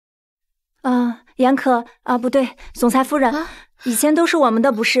严可啊，不对，总裁夫人，以前都是我们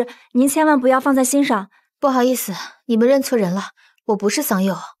的不是，您千万不要放在心上。不好意思，你们认错人了，我不是桑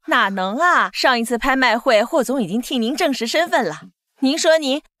柚。哪能啊？上一次拍卖会，霍总已经替您证实身份了。您说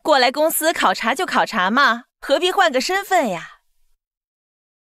您过来公司考察就考察嘛，何必换个身份呀？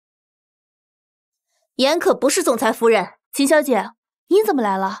严可不是总裁夫人。秦小姐，您怎么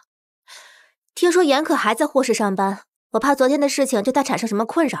来了？听说严可还在霍氏上班，我怕昨天的事情对她产生什么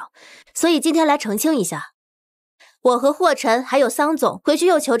困扰，所以今天来澄清一下。我和霍晨还有桑总回去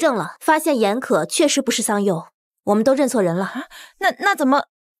又求证了，发现严可确实不是桑柚，我们都认错人了。那怎么？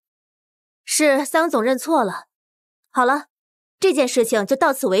是桑总认错了。好了，这件事情就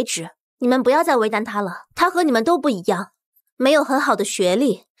到此为止，你们不要再为难他了。他和你们都不一样，没有很好的学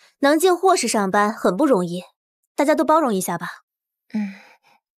历，能进霍氏上班很不容易，大家都包容一下吧。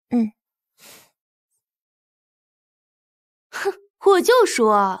哼，我就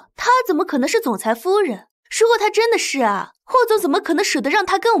说她怎么可能是总裁夫人？如果她真的是啊，霍总怎么可能舍得让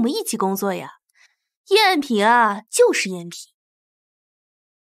她跟我们一起工作呀？赝品啊，就是赝品。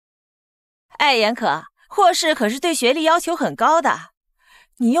哎，严可，霍氏可是对学历要求很高的，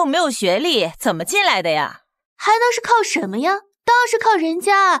你又没有学历，怎么进来的呀？还能是靠什么呀？当然是靠人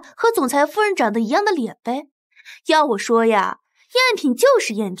家和总裁夫人长得一样的脸呗。要我说呀，赝品就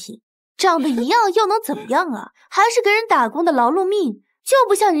是赝品，长得一样又能怎么样啊？还是给人打工的劳碌命，就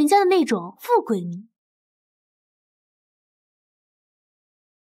不像人家的那种富贵命。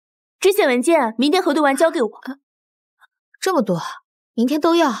这些文件明天核对完交给我。这么多，明天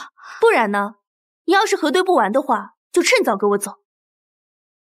都要？不然呢？你要是核对不完的话，就趁早给我走。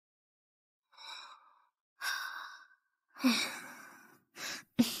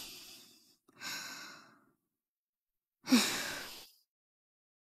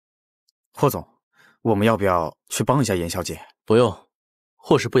霍总，我们要不要去帮一下严小姐？不用，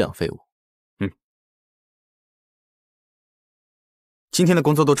霍氏不养废物。今天的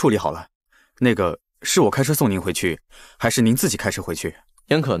工作都处理好了，那个是我开车送您回去，还是您自己开车回去？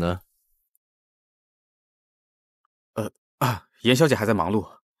严可呢？严小姐还在忙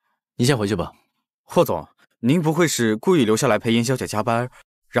碌，你先回去吧。霍总，您不会是故意留下来陪严小姐加班，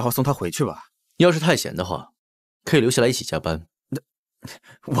然后送她回去吧？你要是太闲的话，可以留下来一起加班。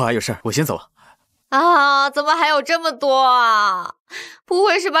我还有事儿，我先走了。啊，怎么还有这么多啊？不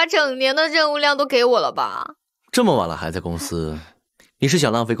会是把整年的任务量都给我了吧？这么晚了还在公司，你是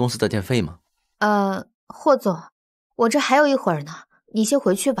想浪费公司的电费吗？霍总，我这还有一会儿呢，你先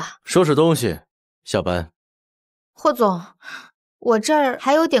回去吧。收拾东西，下班。霍总，我这儿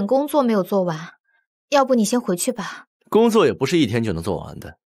还有点工作没有做完，要不你先回去吧。工作也不是一天就能做完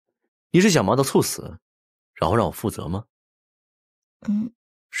的，你是想忙到猝死，然后让我负责吗？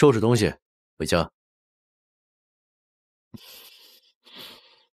收拾东西，回家。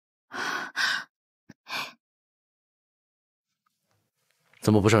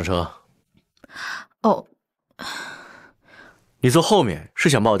怎么不上车？哦，你坐后面是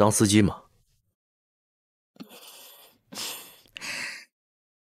想把我当司机吗？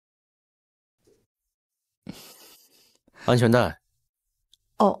安全带。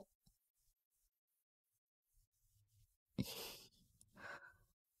哦。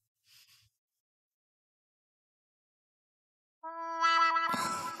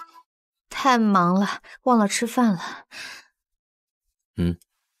太忙了，忘了吃饭了。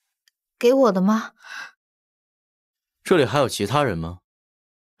给我的吗？这里还有其他人吗？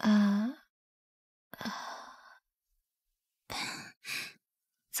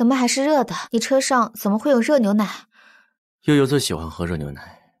怎么还是热的？你车上怎么会有热牛奶？悠悠最喜欢喝热牛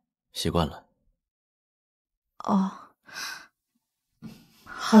奶，习惯了。哦，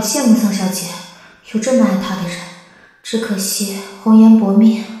好羡慕桑小姐，有这么爱她的人，只可惜红颜薄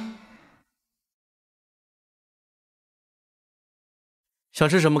命。想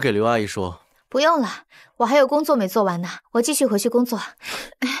吃什么给刘阿姨说。不用了，我还有工作没做完呢，我继续回去工作。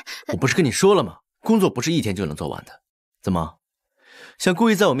我不是跟你说了吗？工作不是一天就能做完的。怎么，想故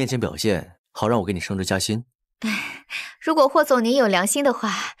意在我面前表现，好让我给你升职加薪？如果霍总您有良心的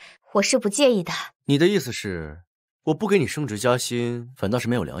话，我是不介意的。你的意思是，我不给你升职加薪，反倒是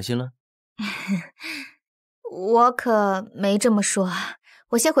没有良心了？我可没这么说，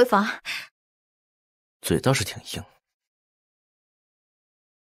我先回房。嘴倒是挺硬。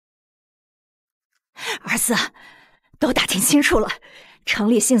儿子，都打听清楚了，城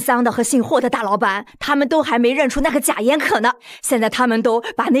里姓桑的和姓霍的大老板，他们都还没认出那个贾延可呢。现在他们都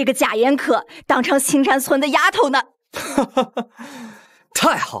把那个贾延可当成青山村的丫头呢。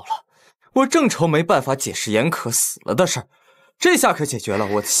太好了，我正愁没办法解释延可死了的事儿，这下可解决了，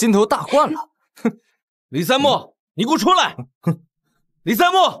我的心头大患了。李三木，你给我出来！李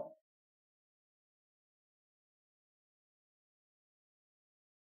三木。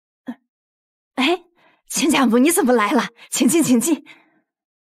哎，亲家母，你怎么来了？请进，请进。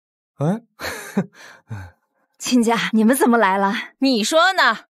嗯，亲家，你们怎么来了？你说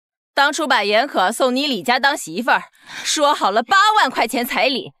呢？当初把严可送你李家当媳妇儿，说好了8万块钱彩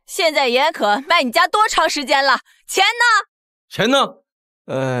礼，现在严可卖你家多长时间了？钱呢？钱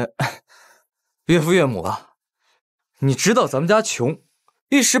呢？岳父岳母啊，你知道咱们家穷，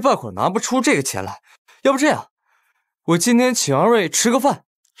一时半会儿拿不出这个钱来。要不这样，我今天请二位吃个饭。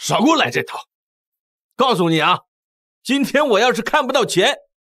少给我来这套！告诉你啊，今天我要是看不到钱，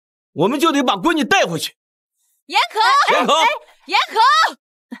我们就得把闺女带回去。严可，严可，严可。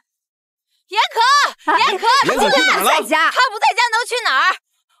严可，严可，严可去哪儿了？他不在家能去哪儿？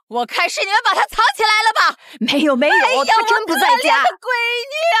我看是你们把他藏起来了吧？没有，他真不在家。闺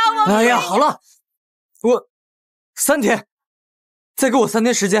女啊，哎呀，好了，我3天，再给我3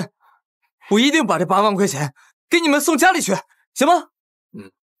天时间，我一定把这8万块钱给你们送家里去，行吗？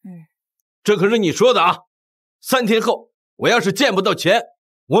这可是你说的啊！3天后，我要是见不到钱，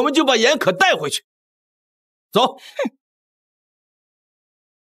我们就把严可带回去。走。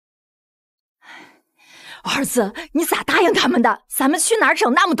儿子，你咋答应他们的？咱们去哪儿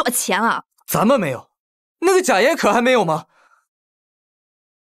整那么多钱啊？咱们没有，那个贾严可还没有吗？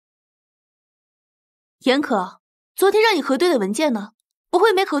严可，昨天让你核对的文件呢？不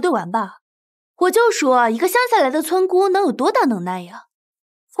会没核对完吧？我就说，一个乡下来的村姑能有多大能耐呀？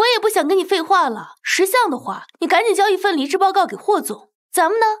我也不想跟你废话了，识相的话，你赶紧交一份离职报告给霍总，咱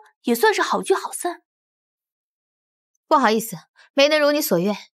们呢也算是好聚好散。不好意思，没能如你所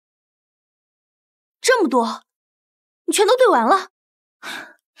愿。这么多，你全都对完了？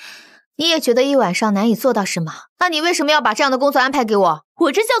你也觉得一晚上难以做到是吗？那你为什么要把这样的工作安排给我？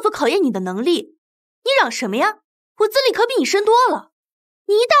我这叫做考验你的能力。你嚷什么呀？我资历可比你深多了，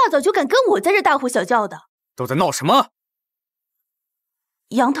你一大早就敢跟我在这大呼小叫的，都在闹什么？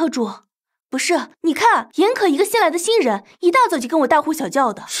杨特助，不是，你看严可一个新来的新人，一大早就跟我大呼小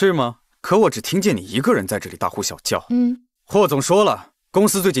叫的。是吗？可我只听见你一个人在这里大呼小叫。霍总说了，公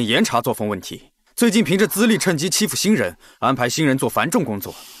司最近严查作风问题，最近凭着资历趁机欺负新人，安排新人做繁重工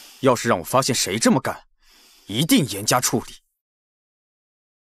作。要是让我发现谁这么干，一定严加处理。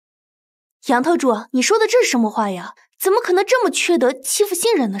杨特助，你说的这是什么话呀？怎么可能这么缺德欺负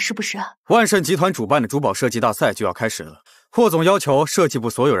新人呢？是不是？万盛集团主办的珠宝设计大赛就要开始了，霍总要求设计部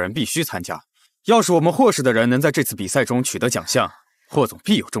所有人必须参加。要是我们霍氏的人能在这次比赛中取得奖项，霍总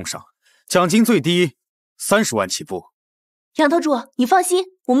必有重赏，奖金最低30万起步。杨特助，你放心，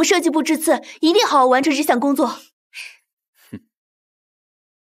我们设计部这次一定好好完成这项工作。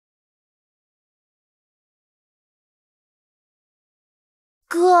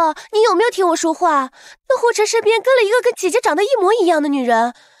哥，你有没有听我说话？那霍晨身边跟了一个跟姐姐长得一模一样的女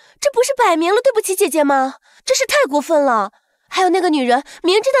人，这不是摆明了对不起姐姐吗？真是太过分了。还有那个女人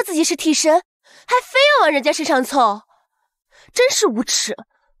明知道自己是替身，还非要往人家身上凑，真是无耻。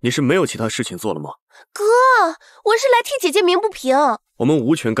你是没有其他事情做了吗？哥，我是来替姐姐鸣不平。我们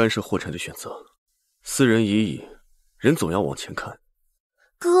无权干涉霍晨的选择，私人已矣，人总要往前看。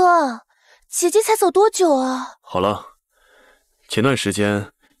哥，姐姐才走多久啊？好了。前段时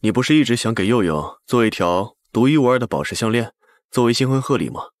间，你不是一直想给佑佑做一条独一无二的宝石项链，作为新婚贺礼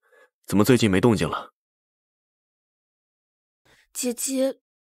吗？怎么最近没动静了？姐姐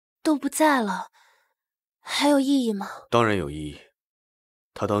都不在了，还有意义吗？当然有意义，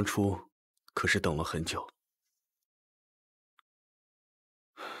她当初可是等了很久。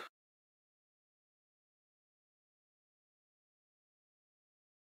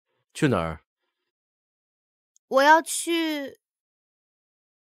去哪儿？我要去。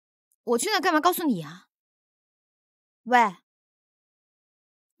我去那干嘛？告诉你啊！喂，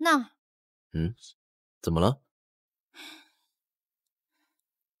那……怎么了？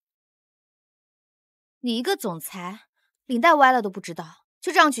你一个总裁，领带歪了都不知道，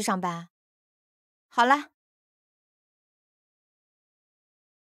就这样去上班？好了，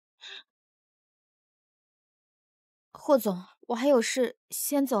霍总，我还有事，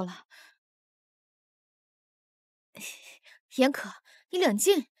先走了。严可，你冷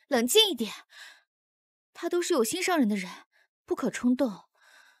静。冷静一点，他都是有心上人的人，不可冲动。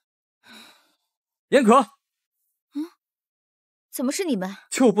严可，怎么是你们？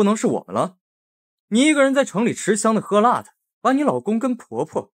就不能是我们了？你一个人在城里吃香的喝辣的，把你老公跟婆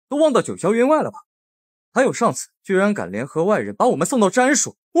婆都忘到九霄云外了吧？还有上次居然敢联合外人把我们送到詹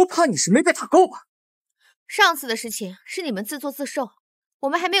署，我怕你是没被打够吧？上次的事情是你们自作自受，我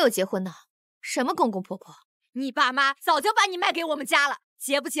们还没有结婚呢，什么公公婆婆？你爸妈早就把你卖给我们家了。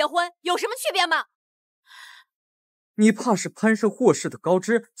结不结婚有什么区别吗？你怕是攀上霍氏的高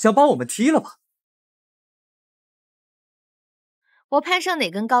枝，想把我们踢了吧？我攀上哪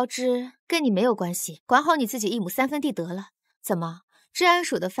根高枝跟你没有关系，管好你自己一亩三分地得了。怎么，治安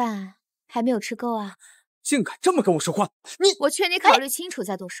署的饭还没有吃够啊？竟敢这么跟我说话！我劝你考虑清楚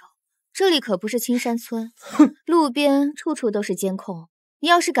再动手。这里可不是青山村，路边处处都是监控。你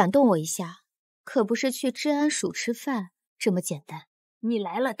要是敢动我一下，可不是去治安署吃饭这么简单。你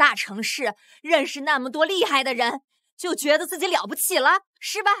来了大城市，认识那么多厉害的人，就觉得自己了不起了，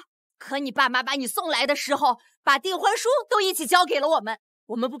是吧？可你爸妈把你送来的时候，把订婚书都一起交给了我们。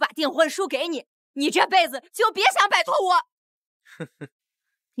我们不把订婚书给你，你这辈子就别想摆脱我。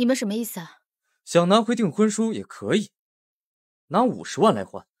你们什么意思啊？想拿回订婚书也可以，拿50万来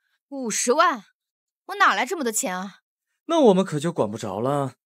换。50万？我哪来这么多钱啊？那我们可就管不着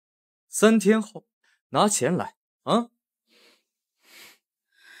了。3天后拿钱来啊！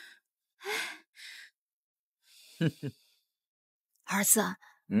儿子，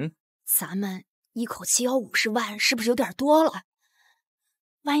咱们一口气要50万，是不是有点多了？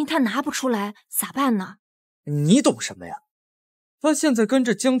万一他拿不出来咋办呢？你懂什么呀？他现在跟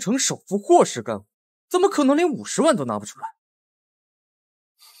着江城首富霍氏干活，怎么可能连50万都拿不出来？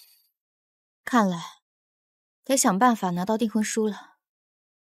看来得想办法拿到订婚书了。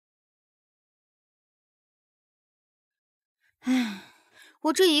唉，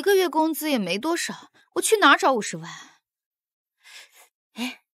我这1个月工资也没多少，我去哪找50万？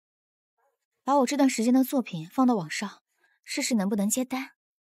哎，把我这段时间的作品放到网上，试试能不能接单。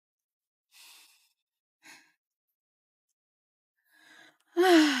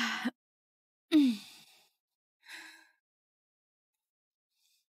唉，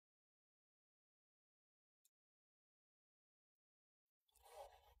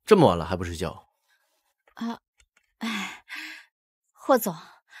这么晚了还不睡觉？霍总，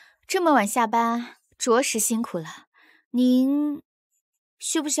这么晚下班，着实辛苦了。您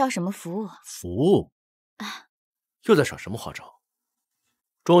需不需要什么服务？服务？又在耍什么花招？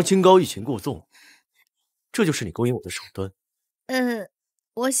装清高欲擒故纵，这就是你勾引我的手段？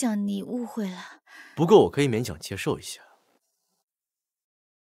我想你误会了。不过我可以勉强接受一下。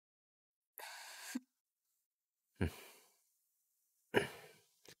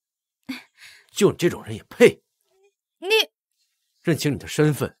就你这种人也配？你认清你的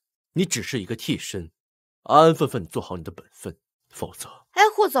身份，你只是一个替身，安安分分做好你的本分，否则……哎，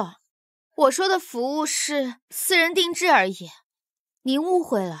霍总，我说的服务是私人定制而已，您误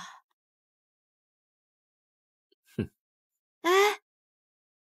会了。哎，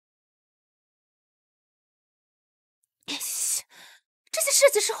这些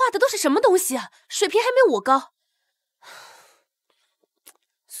设计师画的都是什么东西啊？水平还没我高。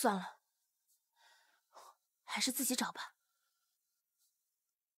算了，还是自己找吧。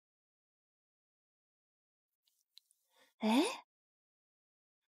哎，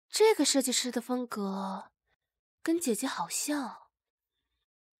这个设计师的风格跟姐姐好像，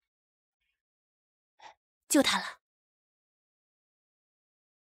就他了。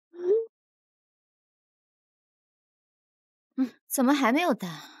怎么还没有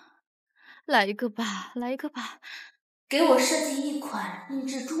单？来一个吧，来一个吧。给我设计一款定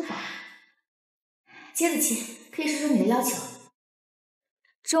制珠宝。接得起，可以说说你的要求。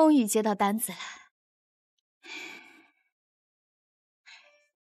终于接到单子了。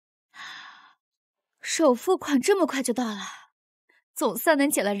首付款这么快就到了，总算能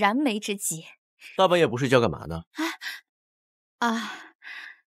解了燃眉之急。大半夜不睡觉干嘛呢？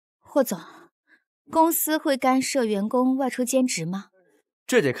霍总，公司会干涉员工外出兼职吗？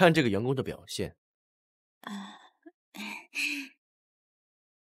这得看这个员工的表现。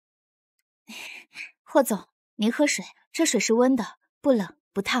霍总，您喝水，这水是温的，不冷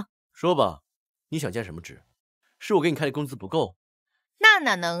不烫。说吧，你想兼什么职？是我给你开的工资不够？那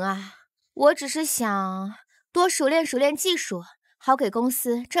哪能啊！我只是想多熟练技术，好给公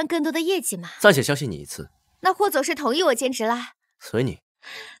司赚更多的业绩嘛。暂且相信你一次。那霍总是同意我兼职啦？随你。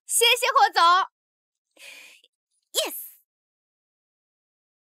谢谢霍总。Yes。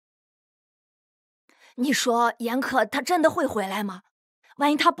你说严可他真的会回来吗？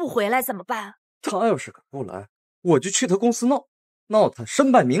万一他不回来怎么办？他要是敢不来，我就去他公司闹他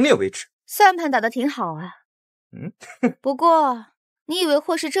身败名裂为止。算盘打得挺好啊。不过你以为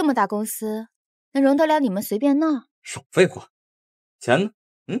霍氏这么大公司能容得了你们随便闹？少废话。钱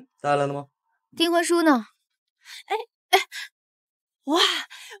呢？带来了吗？订婚书呢？哇，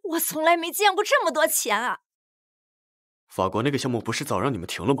我从来没见过这么多钱啊！法国那个项目不是早让你们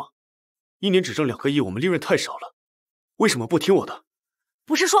停了吗？1年只挣2个亿，我们利润太少了，为什么不听我的？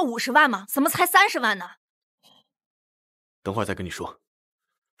不是说50万吗？怎么才30万呢？等会儿再跟你说。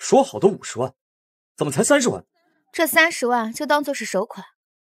说好的50万，怎么才30万？这30万就当做是首款，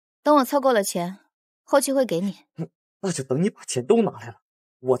等我凑够了钱，后期会给你。那就等你把钱都拿来了，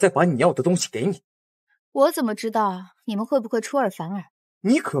我再把你要的东西给你。我怎么知道你们会不会出尔反尔？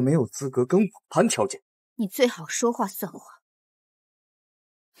你可没有资格跟我谈条件。你最好说话算话。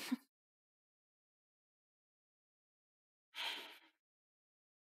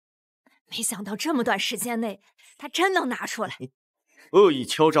没想到这么短时间内，他真能拿出来。恶意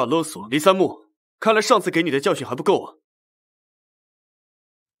敲诈勒索，李三木，看来上次给你的教训还不够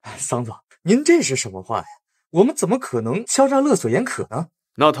啊！桑总，您这是什么话呀？我们怎么可能敲诈勒索严可呢？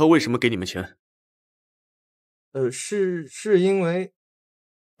那他为什么给你们钱？是因为，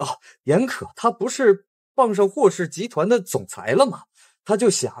严可他不是傍上霍氏集团的总裁了吗？他就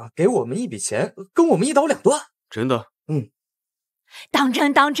想给我们一笔钱，跟我们一刀两断。真的？嗯，当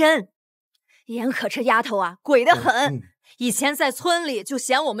真当真。严可这丫头啊，鬼得很。以前在村里就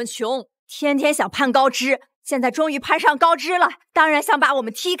嫌我们穷，天天想攀高枝，现在终于攀上高枝了，当然想把我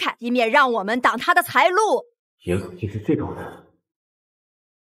们踢开，以免让我们挡他的财路。严可竟是这种人。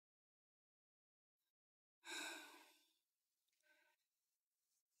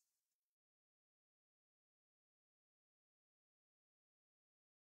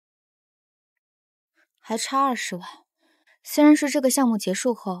还差20万，虽然说这个项目结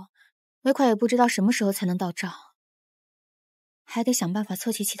束后，尾款也不知道什么时候才能到账，还得想办法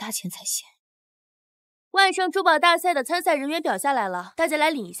凑齐其他钱才行。万盛珠宝大赛的参赛人员表下来了，大家来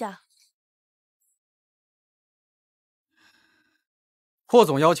领一下。霍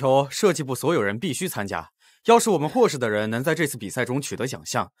总要求设计部所有人必须参加，要是我们霍氏的人能在这次比赛中取得奖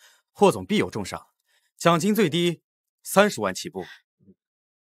项，霍总必有重赏，奖金最低30万起步。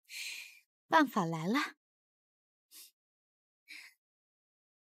办法来了。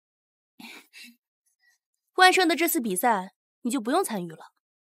万盛的这次比赛你就不用参与了。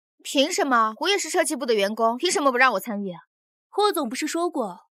凭什么？我也是设计部的员工，凭什么不让我参与啊？霍总不是说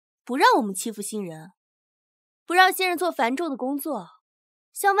过，不让我们欺负新人，不让新人做繁重的工作。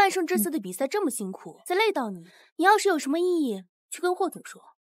像万盛这次的比赛这么辛苦，再累到你，你要是有什么异议，去跟霍总说。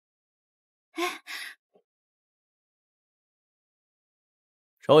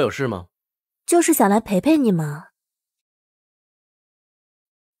找我有事吗？就是想来陪陪你嘛。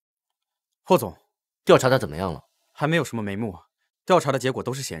霍总，调查的怎么样了？还没有什么眉目，调查的结果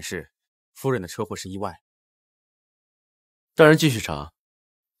都是显示夫人的车祸是意外。让人继续查，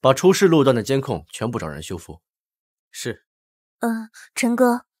把出事路段的监控全部找人修复。是。陈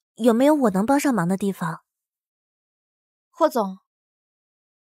哥，有没有我能帮上忙的地方？霍总，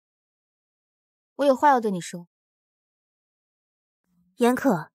我有话要对你说。严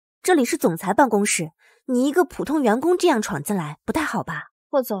可，这里是总裁办公室，你一个普通员工这样闯进来，不太好吧？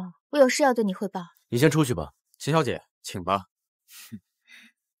霍总，我有事要对你汇报。你先出去吧。秦小姐，请吧。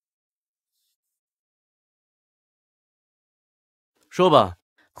说吧。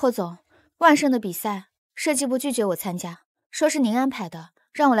霍总，万盛的比赛，设计部拒绝我参加，说是您安排的，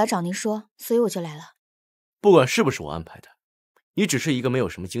让我来找您说，所以我就来了。不管是不是我安排的，你只是一个没有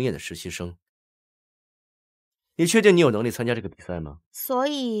什么经验的实习生。你确定你有能力参加这个比赛吗？所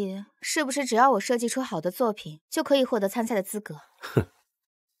以，是不是只要我设计出好的作品，就可以获得参赛的资格？哼，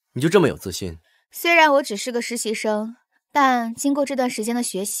你就这么有自信？虽然我只是个实习生，但经过这段时间的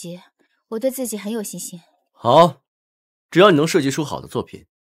学习，我对自己很有信心。好，只要你能设计出好的作品，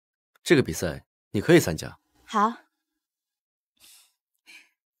这个比赛你可以参加。好。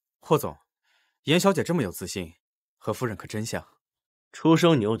霍总，严小姐这么有自信，和夫人可真像。初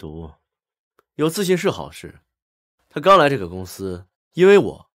生牛犊，有自信是好事。她刚来这个公司，因为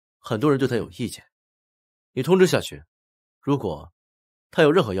我，很多人对她有意见。你通知下去，如果她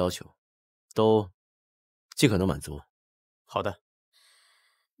有任何要求，都尽可能满足。好的。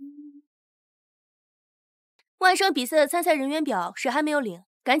万盛比赛的参赛人员表谁还没有领？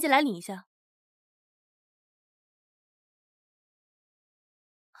赶紧来领一下。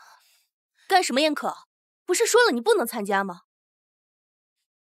干什么，燕可？不是说了你不能参加吗？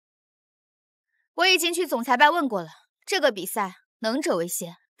我已经去总裁办问过了，这个比赛能者为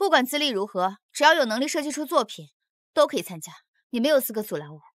先，不管资历如何，只要有能力设计出作品，都可以参加。你没有资格阻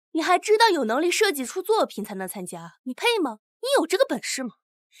拦我。你还知道有能力设计出作品才能参加？你配吗？你有这个本事吗？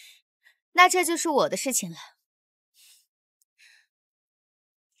那这就是我的事情了。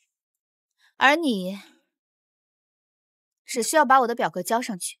而你只需要把我的表格交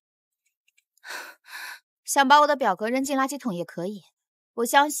上去，想把我的表格扔进垃圾桶也可以。我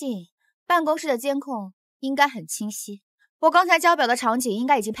相信办公室的监控应该很清晰，我刚才交表的场景应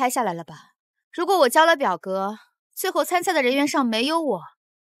该已经拍下来了吧？如果我交了表格，最后参赛的人员上没有我，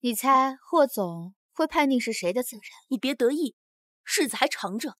你猜霍总会判定是谁的责任？你别得意，日子还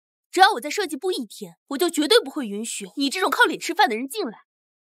长着。只要我在设计部一天，我就绝对不会允许你这种靠脸吃饭的人进来。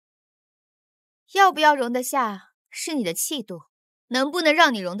要不要容得下是你的气度，能不能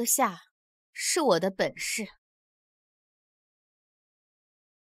让你容得下，是我的本事。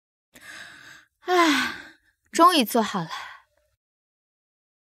唉，终于做好了。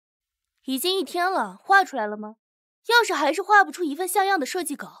已经1天了，画出来了吗？要是还是画不出一份像样的设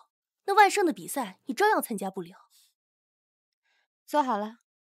计稿，那万圣的比赛你照样参加不了。做好了。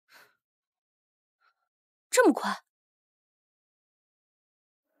这么快？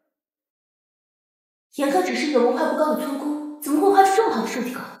严哥只是一个文化不高的村姑，怎么会画出这么好的设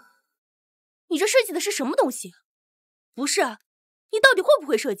计稿？你这设计的是什么东西？不是，你到底会不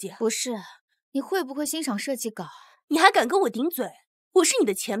会设计？不是，你会不会欣赏设计稿？你还敢跟我顶嘴？我是你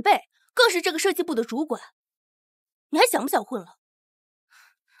的前辈，更是这个设计部的主管，你还想不想混了？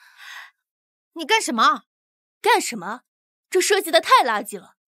你干什么？干什么？这设计的太垃圾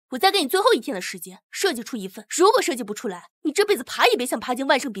了！我再给你最后1天的时间，设计出一份。如果设计不出来，你这辈子爬也别想爬进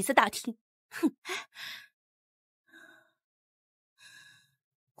万圣比赛大厅。哼！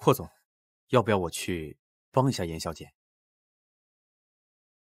霍总，要不要我去帮一下严小姐？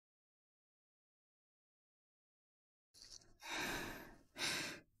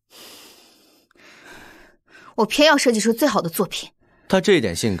我偏要设计出最好的作品。他这一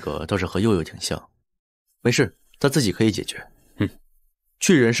点性格倒是和佑佑挺像，没事，他自己可以解决。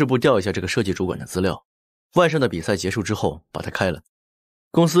去人事部调一下这个设计主管的资料，万圣的比赛结束之后把他开了。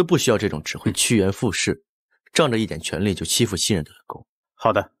公司不需要这种只会趋炎附势、仗着一点权力就欺负新人的员工。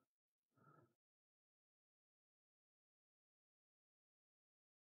好的。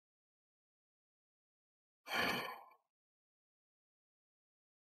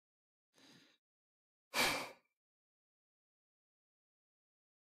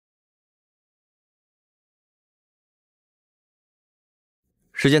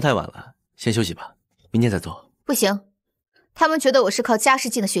时间太晚了，先休息吧，明天再做。不行，他们觉得我是靠家世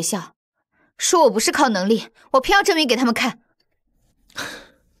进的学校，说我不是靠能力，我偏要证明给他们看。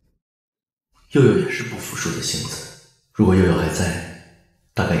佑佑也是不服输的性子，如果佑佑还在，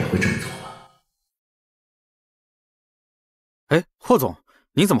大概也会这么做吧。哎，霍总，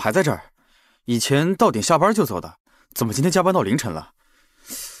您怎么还在这儿？以前到点下班就走的，怎么今天加班到凌晨了？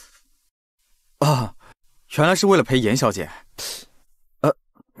啊，原来是为了陪严小姐。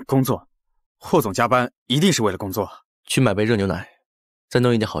工作，霍总加班一定是为了工作。去买杯热牛奶，再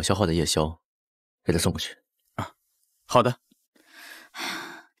弄一点好消化的夜宵，给他送过去。啊，好的。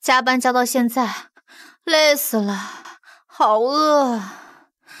加班加到现在，累死了，好饿。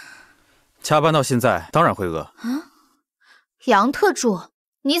加班到现在，当然会饿。杨特助，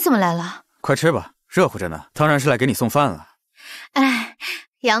你怎么来了？快吃吧，热乎着呢。当然是来给你送饭了。哎，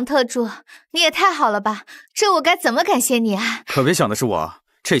杨特助，你也太好了吧，这我该怎么感谢你啊？可别想的是我。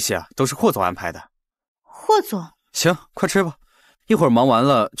这些啊，都是霍总安排的。霍总，行，快吃吧，一会儿忙完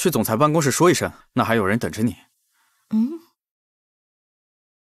了去总裁办公室说一声，那还有人等着你。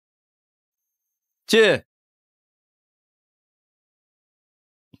进。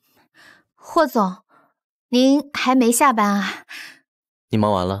霍总，您还没下班啊？你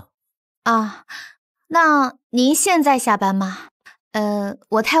忙完了？啊，那您现在下班吗？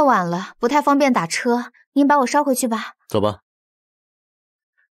我太晚了，不太方便打车，您把我捎回去吧。走吧。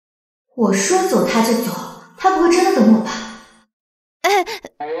我说走他就走，他不会真的等我吧？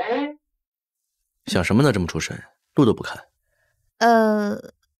想什么呢？这么出神，路都不看。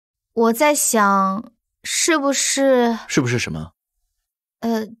我在想，是不是什么？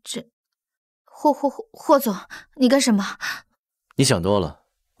霍总，你干什么？你想多了，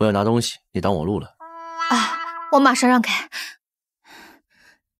我要拿东西，你挡我路了。啊，我马上让开。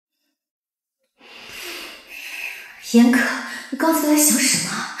严可，你刚才在想什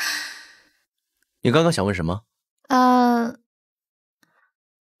么？你刚刚想问什么？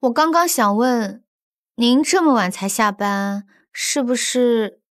我刚刚想问，您这么晚才下班，是不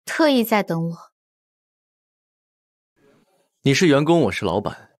是特意在等我？你是员工，我是老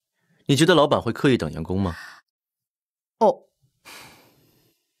板，你觉得老板会刻意等员工吗？哦。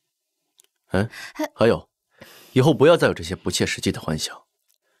还有，以后不要再有这些不切实际的幻想。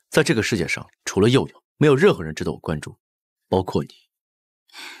在这个世界上，除了佑佑，没有任何人值得我关注，包括你。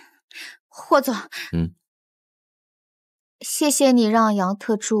霍总，谢谢你让杨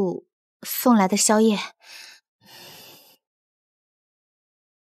特助送来的宵夜。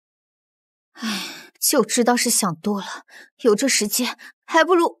哎，就知道是想多了，有这时间，还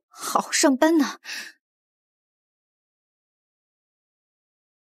不如好好上班呢。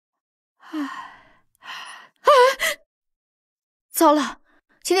糟了，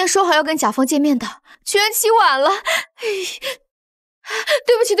今天说好要跟甲方见面的，居然起晚了。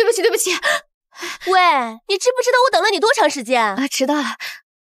对不起。喂，你知不知道我等了你多长时间？知道了。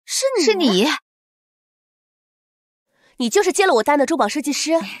是你？你就是接了我单的珠宝设计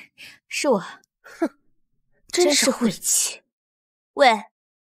师？是我。哼，真是晦气。喂，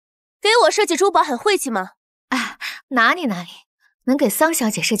给我设计珠宝很晦气吗？啊，哪里，能给桑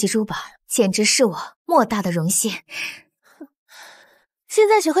小姐设计珠宝，简直是我莫大的荣幸。现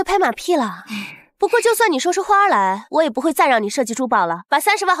在学会拍马屁了。不过就算你说出花来，我也不会再让你设计珠宝了。把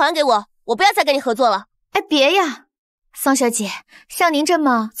30万还给我，我不要再跟你合作了。哎，别呀，桑小姐，像您这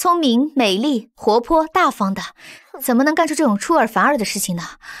么聪明、美丽、活泼、大方的，怎么能干出这种出尔反尔的事情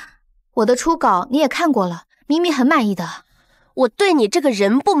呢？我的初稿你也看过了，明明很满意的。我对你这个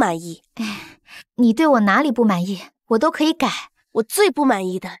人不满意。你对我哪里不满意，我都可以改。我最不满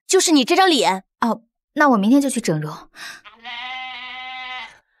意的就是你这张脸。哦，那我明天就去整容。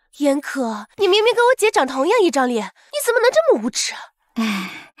严可，你明明跟我姐长同样一张脸，你怎么能这么无耻？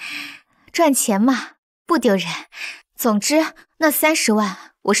哎，赚钱嘛，不丢人。总之，那30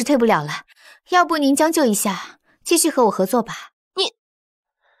万我是退不了了，要不您将就一下，继续和我合作吧。你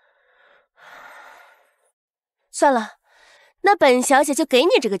算了，那本小姐就给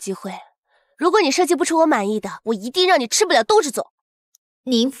你这个机会。如果你设计不出我满意的，我一定让你吃不了兜着走。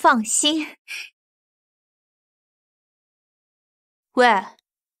您放心。喂，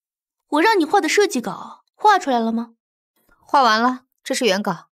我让你画的设计稿画出来了吗？画完了，这是原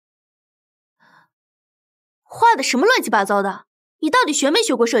稿。画的什么乱七八糟的？你到底学没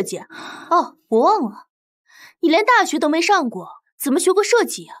学过设计？哦，我忘了，你连大学都没上过，怎么学过设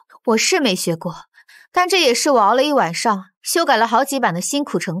计呀？我是没学过，但这也是我熬了一晚上，修改了好几版的辛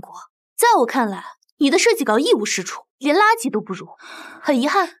苦成果。在我看来，你的设计稿一无是处，连垃圾都不如。很遗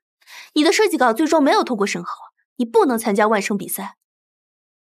憾，你的设计稿最终没有通过审核，你不能参加万圣比赛。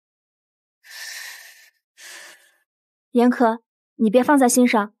严可，你别放在心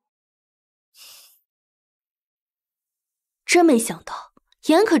上。真没想到，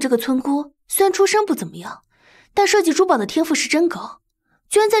严可这个村姑虽然出身不怎么样，但设计珠宝的天赋是真高，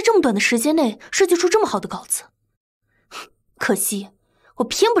居然在这么短的时间内设计出这么好的稿子。可惜，我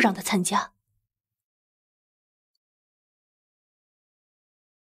偏不让她参加。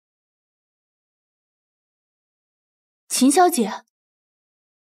秦小姐，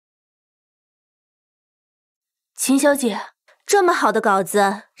秦小姐，这么好的稿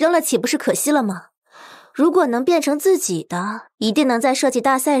子扔了岂不是可惜了吗？如果能变成自己的，一定能在设计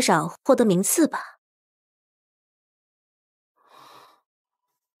大赛上获得名次吧。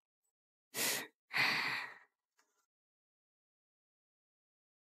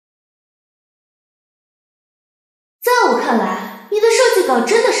在我看来，你的设计稿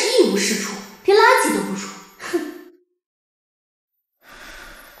真的是一无是处，连垃圾都不如。哼！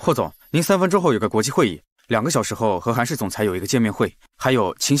霍总，您3分钟后有个国际会议，2个小时后和韩氏总裁有一个见面会，还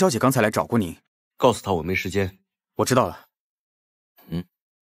有秦小姐刚才来找过您。告诉他我没时间。我知道了。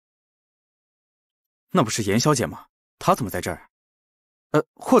那不是严小姐吗？她怎么在这儿？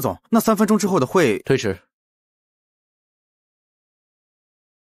霍总，那3分钟之后的会推迟。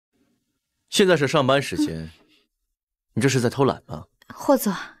现在是上班时间，你这是在偷懒吗？霍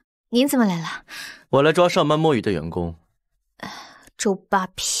总，您怎么来了？我来抓上班摸鱼的员工。周扒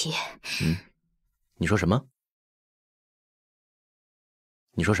皮。你说什么？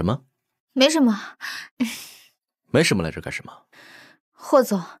你说什么？没什么。没什么来这干什么？霍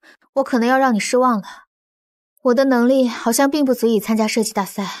总，我可能要让你失望了，我的能力好像并不足以参加设计大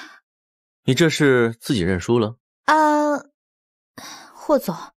赛。你这是自己认输了？霍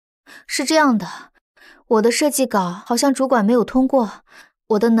总，是这样的，我的设计稿好像主管没有通过，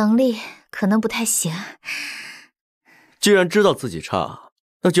我的能力可能不太行。既然知道自己差，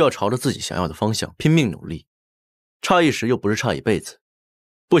那就要朝着自己想要的方向拼命努力。差一时又不是差一辈子，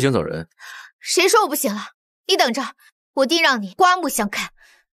不行走人。谁说我不行了？你等着，我定让你刮目相看。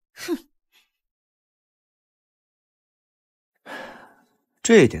哼！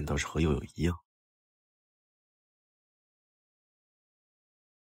这一点倒是和悠悠一样。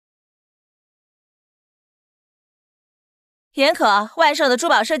严可，万盛的珠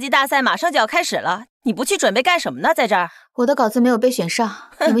宝设计大赛马上就要开始了，你不去准备干什么呢？在这儿，我的稿子没有被选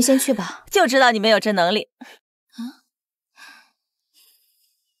上，你们先去吧。就知道你没有这能力。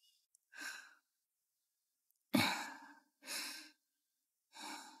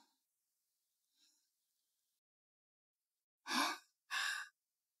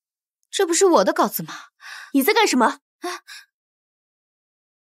这不是我的稿子吗？你在干什么？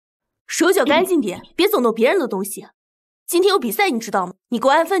手脚干净点，别总弄别人的东西。今天有比赛，你知道吗？你给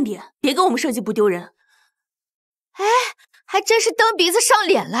我安分点，别给我们设计部丢人。哎，还真是蹬鼻子上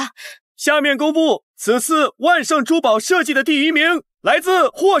脸了。下面公布此次万盛珠宝设计的第1名，来自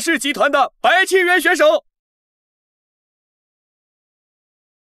霍氏集团的白沁元选手。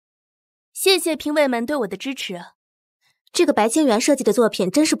谢谢评委们对我的支持。这个白千元设计的作品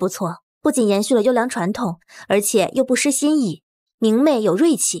真是不错，不仅延续了优良传统，而且又不失新意，明媚有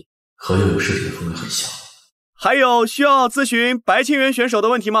锐气，和悠悠设计的风格很像。还有需要咨询白千元选手的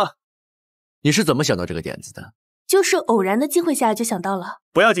问题吗？你是怎么想到这个点子的？就是偶然的机会下就想到了。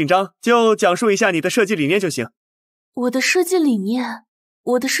不要紧张，就讲述一下你的设计理念就行。我的设计理念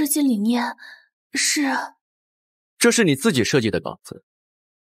是……这是你自己设计的稿子，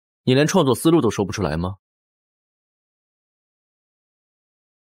你连创作思路都说不出来吗？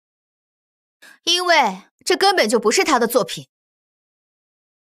因为这根本就不是他的作品。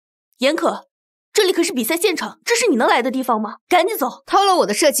严可，这里可是比赛现场，这是你能来的地方吗？赶紧走！偷了我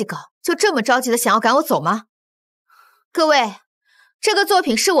的设计稿，就这么着急的想要赶我走吗？各位，这个作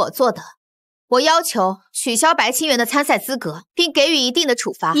品是我做的，我要求取消白清源的参赛资格，并给予一定的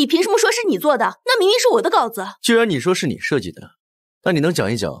处罚。你凭什么说是你做的？那明明是我的稿子。既然你说是你设计的，那你能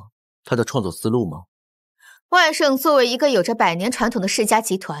讲一讲他的创作思路吗？万盛作为一个有着100年传统的世家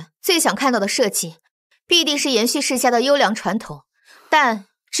集团，最想看到的设计必定是延续世家的优良传统，但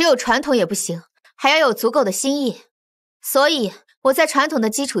只有传统也不行，还要有足够的新意。所以我在传统的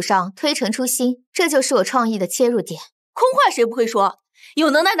基础上推陈出新，这就是我创意的切入点。空话谁不会说？有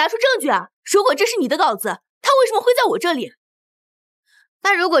能耐拿出证据啊！如果这是你的稿子，它为什么会在我这里？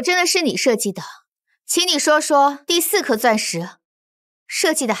那如果真的是你设计的，请你说说第4颗钻石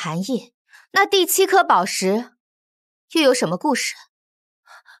设计的含义，那第7颗宝石又有什么故事？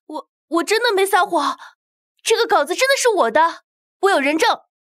我真的没撒谎，这个稿子真的是我的，我有人证。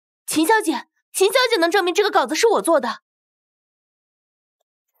秦小姐能证明这个稿子是我做的。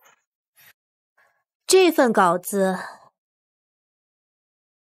这份稿子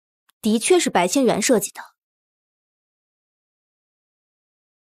的确是白千元设计的。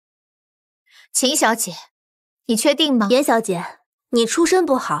秦小姐，你确定吗？严小姐，你出身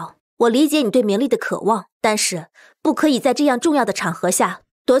不好，我理解你对名利的渴望，但是不可以在这样重要的场合下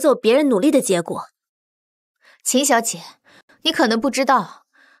夺走别人努力的结果。秦小姐，你可能不知道，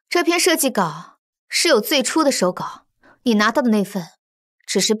这篇设计稿是有最初的手稿，你拿到的那份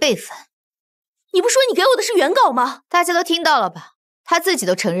只是备份。你不说你给我的是原稿吗？大家都听到了吧？他自己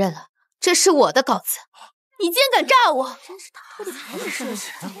都承认了，这是我的稿子。你竟然敢炸我！真是他才是设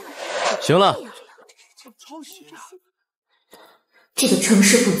计的。行了，这个成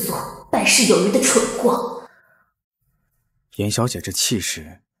事不足败事有余的蠢货。严小姐这气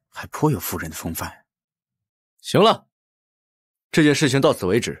势还颇有妇人的风范。行了，这件事情到此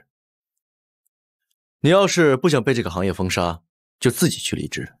为止。你要是不想被这个行业封杀，就自己去离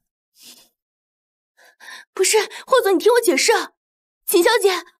职。不是，霍总，你听我解释。秦小姐，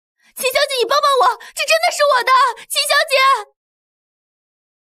你帮帮我，这真的是我的，秦小姐。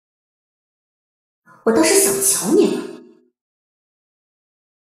我倒是想瞧你了。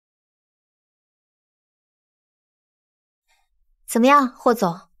怎么样，霍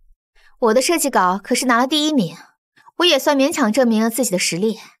总？我的设计稿可是拿了第1名，我也算勉强证明了自己的实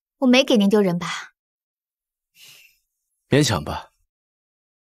力，我没给您丢人吧？勉强吧。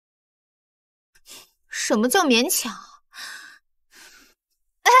什么叫勉强？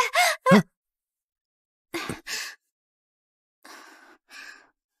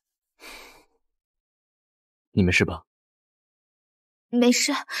你没事吧？没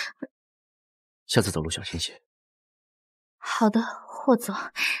事。下次走路小心些。好的，霍总。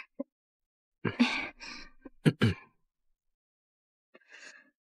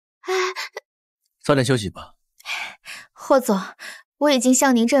早点休息吧。霍总，我已经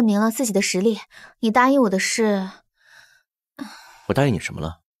向您证明了自己的实力，你答应我的事。我答应你什么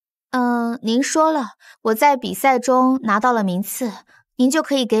了？您说了，我在比赛中拿到了名次，您就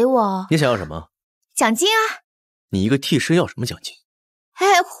可以给我……你想要什么？奖金啊！你一个替身要什么奖金？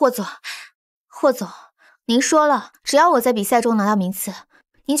哎，霍总，您说了，只要我在比赛中拿到名次，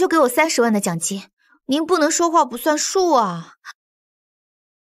您就给我30万的奖金。您不能说话不算数啊！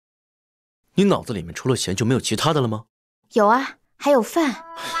你脑子里面除了钱就没有其他的了吗？有啊，还有饭。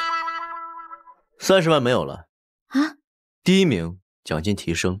30万没有了啊？第1名奖金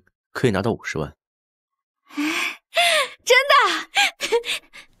提升，可以拿到50万。真的？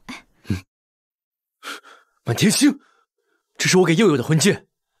满天星，这是我给佑佑的婚戒。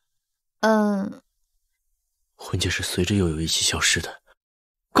婚戒是随着佑佑一起消失的。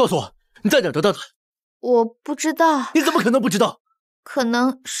告诉我，你在哪儿得到的？我不知道。你怎么可能不知道？可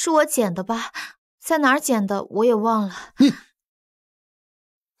能是我捡的吧，在哪儿捡的我也忘了。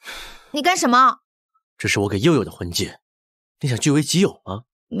你干什么？这是我给佑佑的婚戒，你想据为己有吗？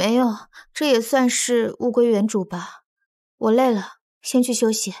没有，这也算是物归原主吧。我累了，先去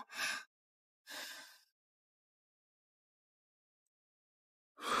休息。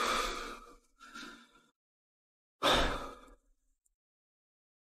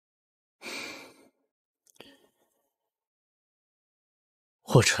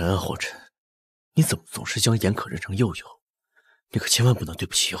霍晨啊，霍晨，你怎么总是将严可认成佑佑？你可千万不能对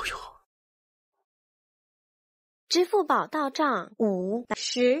不起佑佑。支付宝到账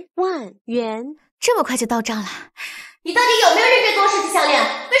50万元，这么快就到账了？你到底有没有认真给我设计项链？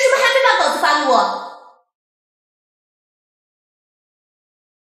为什么还没把稿子发给我？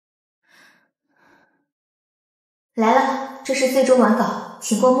来了，这是最终完稿，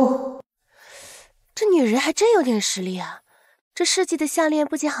请过目。这女人还真有点实力啊！这设计的项链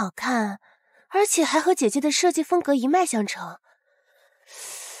不仅好看，而且还和姐姐的设计风格一脉相承。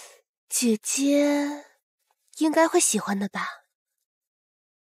姐姐应该会喜欢的吧？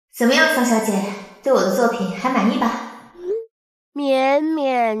怎么样，桑小姐，对我的作品还满意吧？勉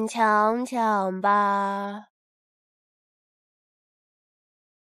勉强强吧。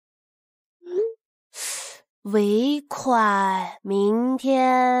尾款明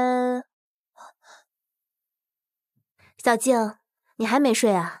天。小静，你还没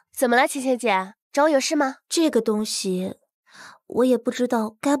睡啊？怎么了，芊芊姐？找我有事吗？这个东西，我也不知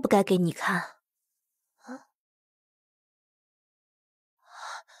道该不该给你看。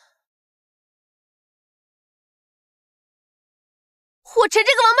霍晨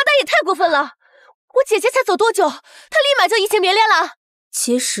这个王八蛋也太过分了！我姐姐才走多久，他立马就移情别恋了。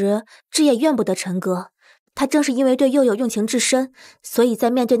其实这也怨不得陈哥，他正是因为对佑佑用情至深，所以在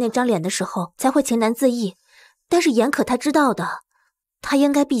面对那张脸的时候才会情难自抑。但是严可他知道的，他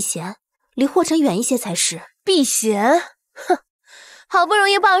应该避嫌，离霍晨远一些才是。避嫌？哼，好不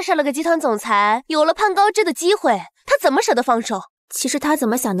容易傍上了个集团总裁，有了攀高枝的机会，他怎么舍得放手？其实他怎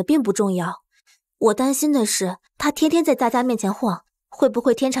么想的并不重要，我担心的是他天天在大家面前晃，会不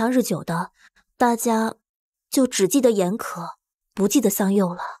会天长日久的，大家就只记得严可，不记得桑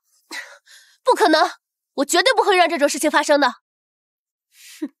佑了？不可能，我绝对不会让这种事情发生的。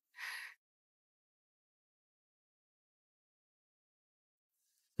哼。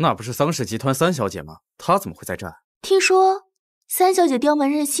那不是桑氏集团三小姐吗？她怎么会在这儿？听说三小姐刁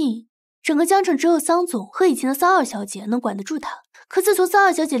蛮任性，整个江城只有桑总和以前的桑二小姐能管得住她。可自从桑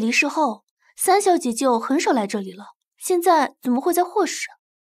二小姐离世后，三小姐就很少来这里了。现在怎么会在霍氏？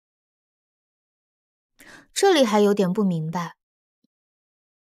这里还有点不明白。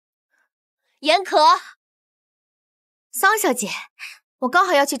严可，桑小姐，我刚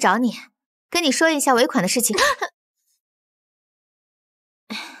好要去找你，跟你说一下尾款的事情。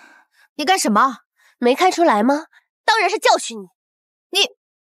你干什么？没看出来吗？当然是教训你。你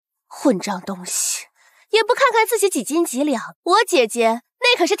混账东西，也不看看自己几斤几两。我姐姐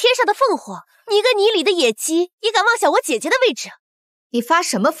那可是天上的凤凰，你个泥里的野鸡也敢妄想我姐姐的位置？你发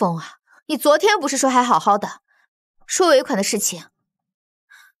什么疯啊？你昨天不是说还好好的，说尾款的事情。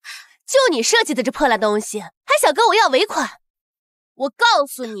就你设计的这破烂东西，还想跟我要尾款？我告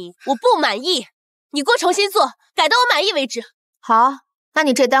诉你，我不满意，你给我重新做，改到我满意为止。好，那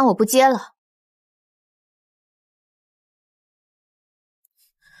你这单我不接了。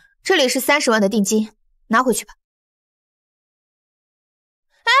这里是30万的定金，拿回去吧。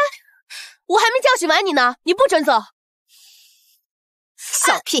哎，我还没教训完你呢，你不准走！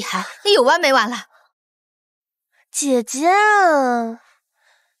小屁孩，你有完没完了？姐姐啊，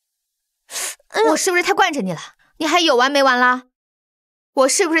我是不是太惯着你了？你还有完没完啦？我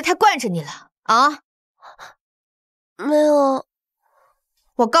是不是太惯着你了啊？没有。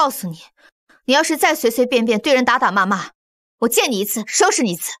我告诉你，你要是再随随便便对人打打骂骂，我见你一次收拾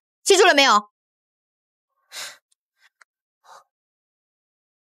你一次，记住了没有？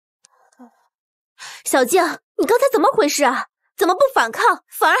小静，你刚才怎么回事啊？怎么不反抗，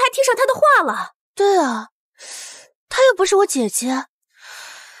反而还听上他的话了？对啊，她又不是我姐姐，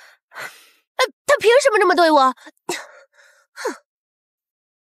她凭什么这么对我？哼！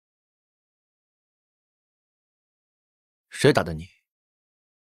谁打的你？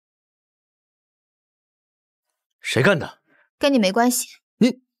谁干的？跟你没关系。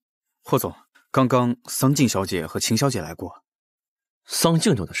你，霍总，刚刚桑静小姐和秦小姐来过。桑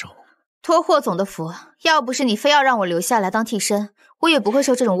静用得上我？托霍总的福，要不是你非要让我留下来当替身，我也不会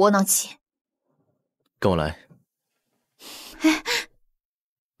受这种窝囊气。跟我来。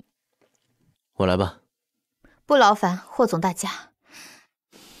我来吧。不劳烦霍总大驾。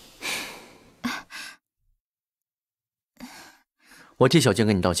我替小静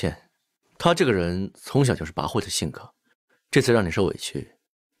跟你道歉。她这个人从小就是跋扈的性格，这次让你受委屈，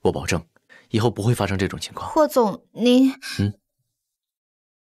我保证以后不会发生这种情况。霍总，你……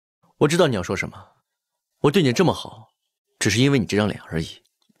我知道你要说什么。我对你这么好，只是因为你这张脸而已。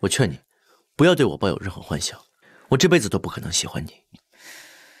我劝你不要对我抱有任何幻想，我这辈子都不可能喜欢你。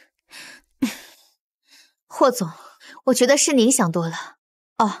霍总，我觉得是你想多了。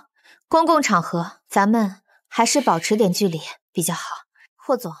哦，公共场合咱们还是保持点距离比较好。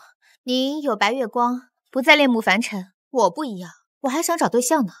霍总，您有白月光，不再恋慕凡尘。我不一样，我还想找对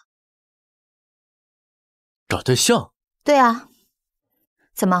象呢。找对象？对啊。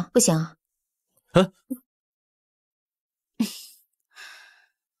怎么不行啊？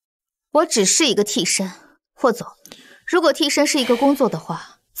我只是一个替身，霍总。如果替身是一个工作的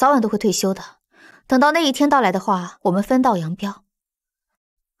话，早晚都会退休的。等到那一天到来的话，我们分道扬镳。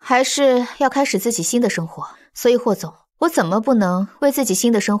还是要开始自己新的生活。所以霍总，我怎么不能为自己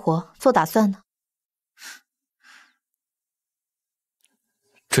新的生活做打算呢？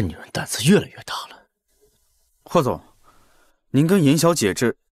这女人胆子越来越大了。霍总，您跟严小姐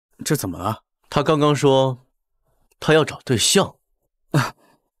这怎么了？她刚刚说她要找对象。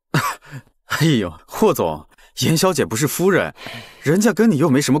哎呦，霍总，严小姐不是夫人，人家跟你又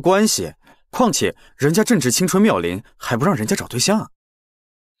没什么关系。况且人家正值青春妙龄，还不让人家找对象？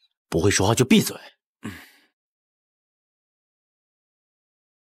不会说话就闭嘴。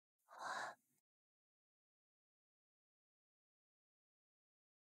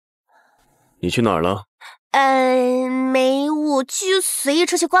你去哪儿了？没，我就随意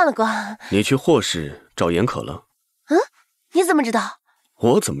出去逛了逛。你去霍氏找严可了？你怎么知道？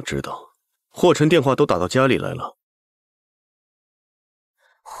我怎么知道？霍晨电话都打到家里来了。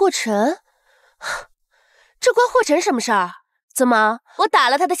霍晨？这关霍晨什么事儿？怎么，我打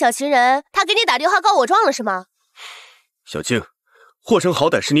了他的小情人，他给你打电话告我状了是吗？小静，霍晨好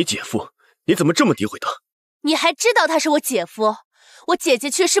歹是你姐夫，你怎么这么诋毁他？你还知道他是我姐夫？我姐姐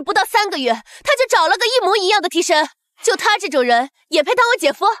去世不到3个月，他就找了个一模一样的替身，就他这种人也配当我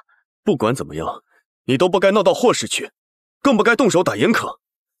姐夫？不管怎么样，你都不该闹到霍氏去，更不该动手打严可。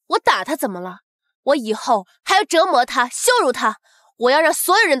我打他怎么了？我以后还要折磨他，羞辱他，我要让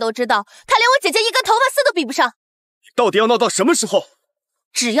所有人都知道，他连我姐姐一根头发丝都比不上。你到底要闹到什么时候？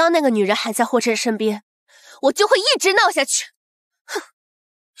只要那个女人还在霍晨身边，我就会一直闹下去。哼！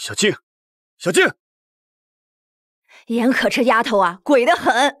小静，小静！严可这丫头啊，鬼得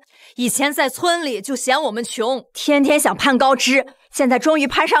很。以前在村里就嫌我们穷，天天想攀高枝，现在终于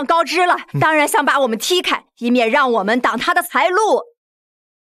攀上高枝了，当然想把我们踢开，以免让我们挡她的财路。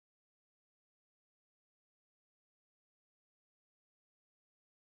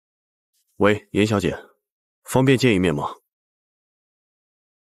喂，严小姐，方便见一面吗？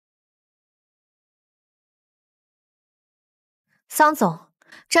桑总，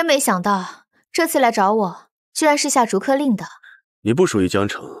真没想到这次来找我，居然是下逐客令的。你不属于江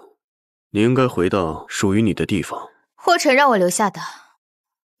城，你应该回到属于你的地方。霍晨让我留下的，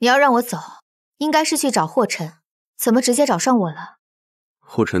你要让我走，应该是去找霍晨，怎么直接找上我了？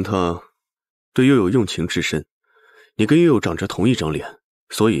霍晨他对悠悠用情至深，你跟悠悠长着同一张脸，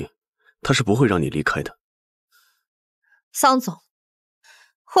所以他是不会让你离开的。桑总，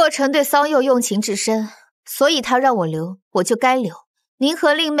霍晨对桑佑用情至深，所以他让我留，我就该留。您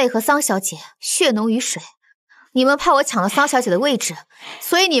和令妹和桑小姐血浓于水，你们怕我抢了桑小姐的位置，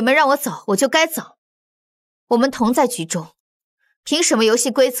所以你们让我走，我就该走。我们同在局中，凭什么游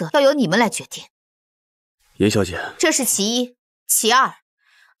戏规则要由你们来决定？严小姐，这是其一。其二，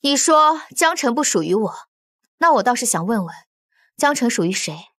你说江城不属于我，那我倒是想问问，江城属于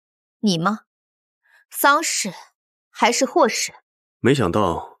谁？你吗？桑氏还是霍氏？没想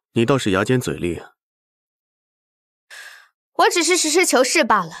到你倒是牙尖嘴利啊。我只是实事求是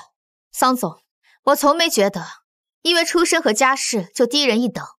罢了。桑总，我从没觉得因为出身和家世就低人一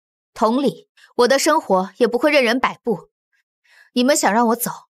等，同理，我的生活也不会任人摆布。你们想让我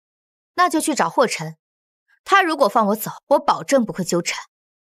走，那就去找霍晨，他如果放我走，我保证不会纠缠。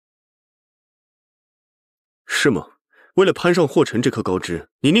是吗？为了攀上霍晨这颗高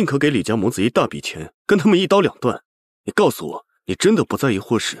枝，你宁可给李家母子一大笔钱，跟他们一刀两断。你告诉我，你真的不在意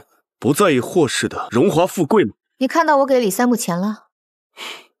霍氏，不在意霍氏的荣华富贵吗？你看到我给李三木钱了，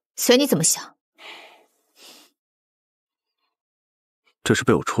随你怎么想。这是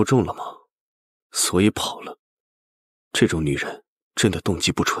被我戳中了吗？所以跑了。这种女人真的动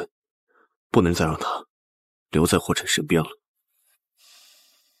机不纯，不能再让她留在霍晨身边了。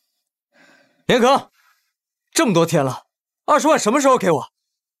严可，这么多天了，20万什么时候给我？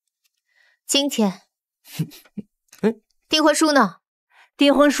今天。订婚书呢？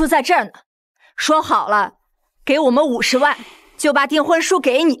订婚书在这儿呢。说好了，给我们50万，就把订婚书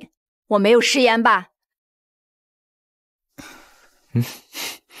给你。我没有食言吧？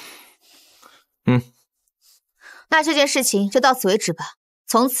那这件事情就到此为止吧，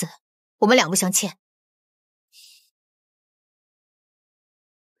从此我们两不相欠。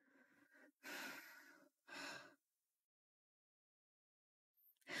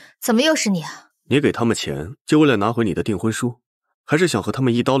怎么又是你啊？你给他们钱，就为了拿回你的订婚书，还是想和他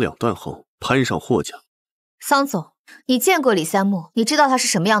们一刀两断后攀上霍家？桑总，你见过李三木，你知道他是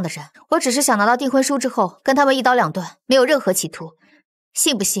什么样的人。我只是想拿到订婚书之后，跟他们一刀两断，没有任何企图。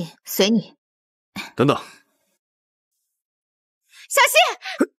信不信随你。等等，小心！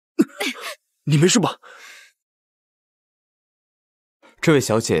你没事吧？这位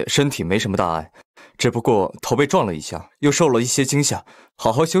小姐身体没什么大碍，只不过头被撞了一下，又受了一些惊吓，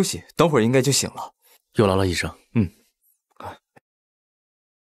好好休息，等会儿应该就醒了。有劳了，医生。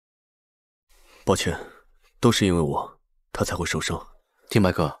抱歉，都是因为我，她才会受伤。听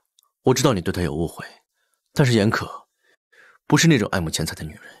白哥，我知道你对她有误会，但是严可不是那种爱慕钱财的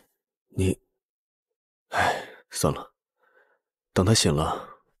女人。你，算了，等她醒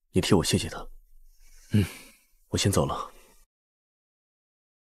了，你替我谢谢她。我先走了。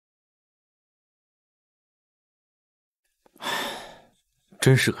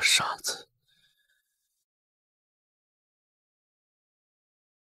真是个傻子。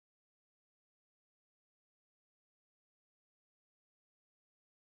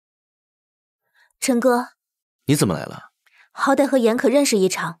陈哥，你怎么来了？好歹和严可认识一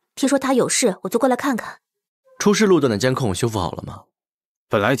场，听说他有事，我就过来看看。出事路段的监控修复好了吗？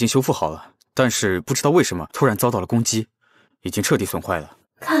本来已经修复好了，但是不知道为什么突然遭到了攻击，已经彻底损坏了。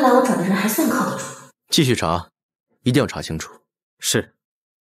看来我找的人还算靠得住。继续查，一定要查清楚。是。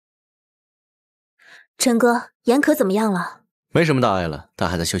陈哥，严可怎么样了？没什么大碍了，但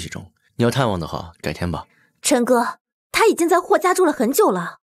还在休息中。你要探望的话，改天吧。陈哥，他已经在霍家住了很久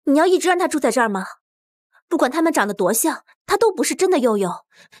了，你要一直让他住在这儿吗？不管他们长得多像，他都不是真的悠悠。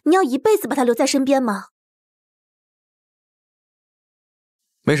你要一辈子把他留在身边吗？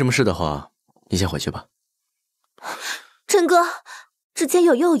没什么事的话，你先回去吧。陈哥，之前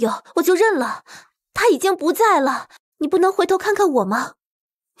有悠悠，我就认了，他已经不在了，你不能回头看看我吗？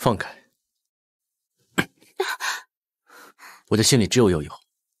放开。我的心里只有悠悠，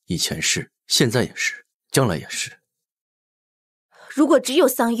以前是，现在也是，将来也是。如果只有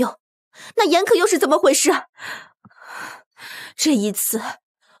桑佑，那严可又是怎么回事？这一次，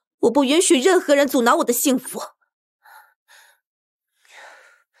我不允许任何人阻挠我的幸福。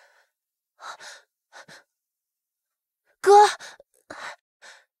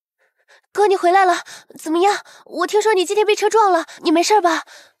哥，你回来了，怎么样？我听说你今天被车撞了，你没事吧？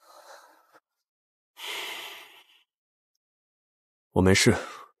我没事，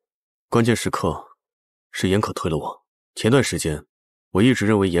关键时刻是严可推了我。前段时间我一直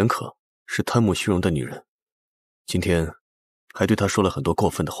认为严可是贪慕虚荣的女人，今天还对她说了很多过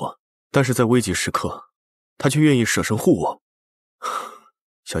分的话，但是在危急时刻她却愿意舍身护我。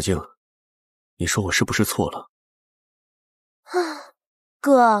小静，你说我是不是错了？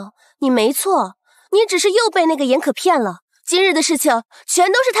哥，你没错，你只是又被那个严可骗了。今日的事情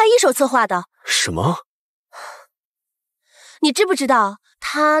全都是他一手策划的。什么？你知不知道，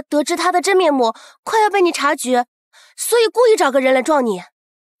他得知他的真面目快要被你察觉，所以故意找个人来撞你。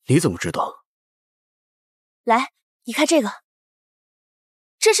你怎么知道？来，你看这个，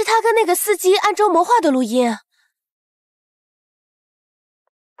这是他跟那个司机暗中谋划的录音。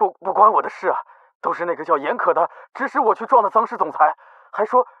不关我的事啊，都是那个叫严可的指使我去撞的脏尸总裁，还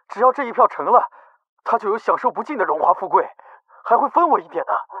说只要这一票成了，他就有享受不尽的荣华富贵，还会分我一点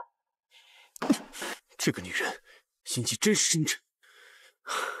的。这个女人心机真深沉，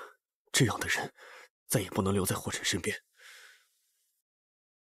这样的人再也不能留在霍晨身边。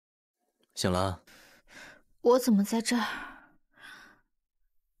醒了？我怎么在这儿？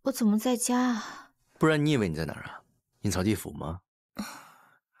我怎么在家啊？不然你以为你在哪儿啊？阴曹地府吗？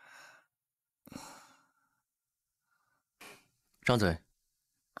张嘴。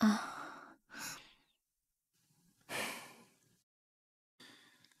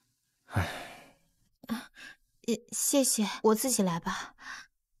谢谢，我自己来吧。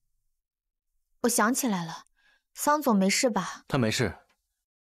我想起来了，桑总没事吧？他没事，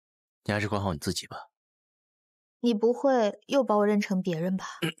你还是管好你自己吧。你不会又把我认成别人吧？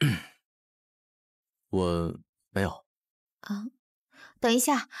我没有。啊，等一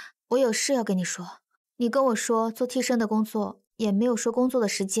下，我有事要跟你说。你跟我说做替身的工作，也没有说工作的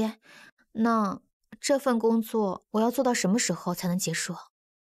时间。那这份工作我要做到什么时候才能结束？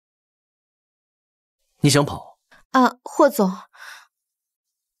你想跑？啊，霍总，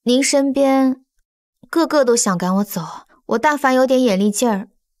您身边个个都想赶我走，我但凡有点眼力劲儿，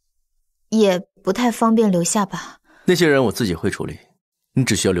也不太方便留下吧。那些人我自己会处理，你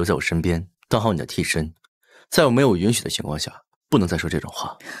只需要留在我身边，当好你的替身。在我没有允许的情况下，不能再说这种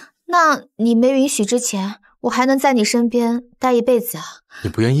话。那你没允许之前，我还能在你身边待一辈子啊？你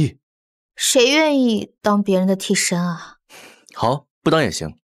不愿意？谁愿意当别人的替身啊？好，不当也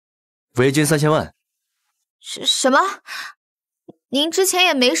行。违约金3000万。什么？您之前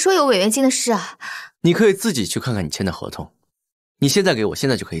也没说有违约金的事啊？你可以自己去看看你签的合同。你现在给我，现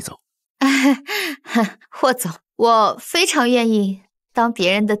在就可以走。霍总，我非常愿意当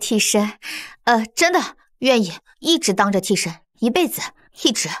别人的替身，真的愿意一直当着替身，一辈子，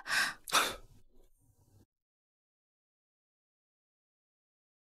一直。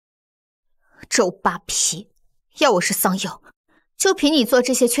周扒皮，要我是桑佑，就凭你做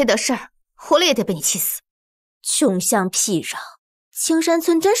这些缺德事儿，活了也得被你气死。穷乡僻壤，青山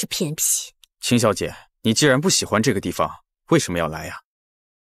村真是偏僻。秦小姐，你既然不喜欢这个地方，为什么要来呀？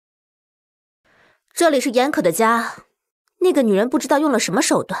这里是严可的家，那个女人不知道用了什么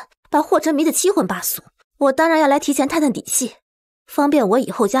手段，把霍晨迷得七荤八素。我当然要来提前探探底细，方便我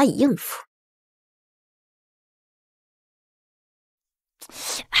以后加以应付。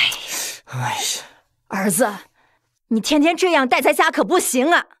哎呀，儿子，你天天这样待在家可不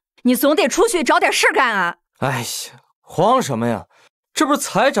行啊！你总得出去找点事干啊！哎呀，慌什么呀？这不是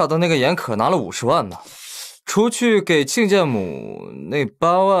才找到那个严可拿了50万吗？除去给亲家母那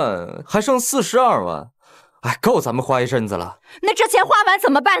8万，还剩42万，哎，够咱们花一阵子了。那这钱花完怎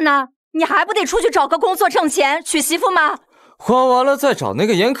么办呢？你还不得出去找个工作挣钱，娶媳妇吗？花完了再找那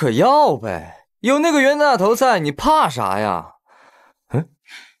个严可要呗，有那个袁大头在，你怕啥呀？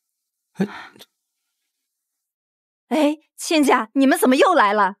哎，亲家，你们怎么又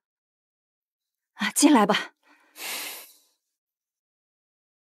来了？啊，进来吧。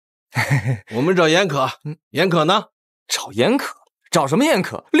我们找严可，严可呢？找严可？找什么严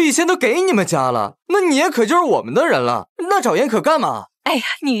可？礼钱都给你们家了，那你也可就是我们的人了。那找严可干嘛？哎呀，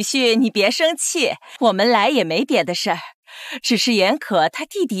女婿，你别生气，我们来也没别的事儿，只是严可他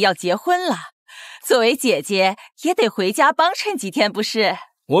弟弟要结婚了，作为姐姐也得回家帮衬几天，不是？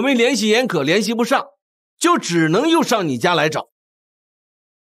我们联系严可联系不上，就只能又上你家来找。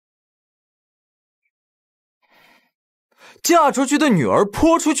嫁出去的女儿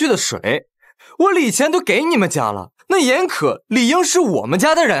泼出去的水，我礼钱都给你们家了，那严可理应是我们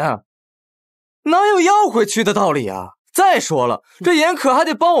家的人啊，哪有要回去的道理啊？再说了，这严可还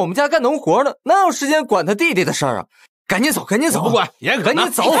得帮我们家干农活呢，哪有时间管他弟弟的事儿啊？赶紧走，赶紧走！我不管，严可赶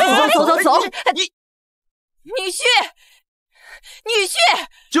紧走，走！女婿，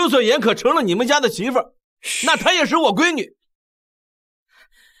就算严可成了你们家的媳妇儿，那她也是我闺女。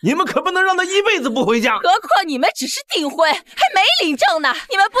你们可不能让她一辈子不回家。何况你们只是订婚，还没领证呢。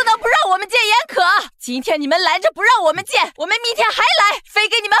你们不能不让我们见严可。今天你们拦着不让我们见，我们明天还来，非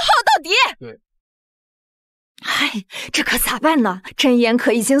给你们耗到底。对。哎，这可咋办呢？真严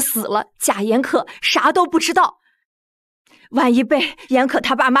可已经死了，假严可啥都不知道。万一被严可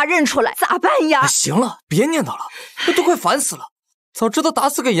他爸妈认出来咋办呀？行了，别念叨了，我都快烦死了。早知道打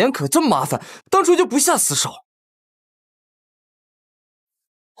死个严可这么麻烦，当初就不下死手。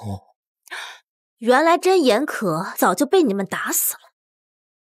哦，原来真严可早就被你们打死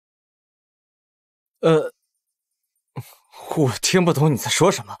了。我听不懂你在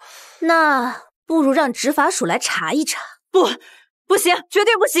说什么。那不如让执法署来查一查。不行，绝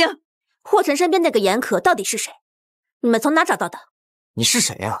对不行！霍晨身边那个严可到底是谁？你们从哪找到的？你是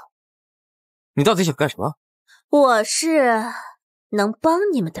谁呀？你到底想干什么？我是能帮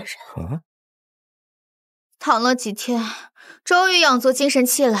你们的人。躺了几天，终于养足精神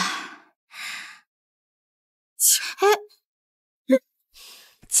气了。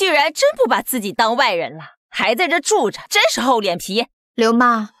居然真不把自己当外人了，还在这住着，真是厚脸皮。刘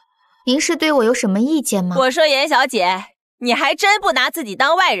妈，您是对我有什么意见吗？我说严小姐，你还真不拿自己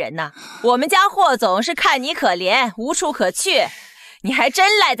当外人呢。我们家霍总是看你可怜，无处可去，你还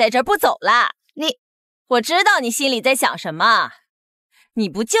真赖在这儿不走了。我知道你心里在想什么，你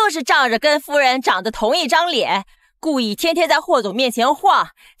不就是仗着跟夫人长得同一张脸，故意天天在霍总面前晃，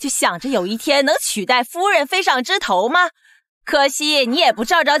就想着有一天能取代夫人飞上枝头吗？可惜你也不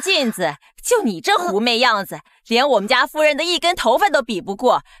照照镜子，就你这狐媚样子，连我们家夫人的一根头发都比不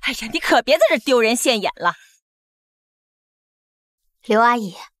过。哎呀，你可别在这丢人现眼了。刘阿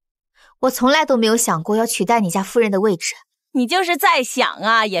姨，我从来都没有想过要取代你家夫人的位置。你就是再想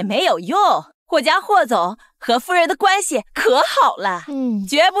啊，也没有用。我家霍总和夫人的关系可好了，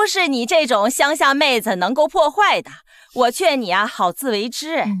绝不是你这种乡下妹子能够破坏的。我劝你啊，好自为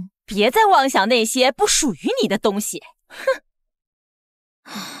之，别再妄想那些不属于你的东西。哼，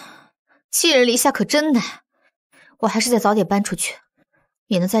寄人篱下可真难，我还是得早点搬出去，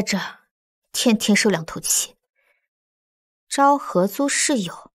免得在这儿天天受两头气。招合租室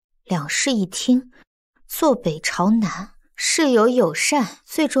友，2室1厅，坐北朝南，室友友善，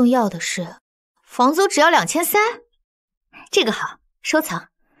最重要的是房租只要2300，这个好，收藏。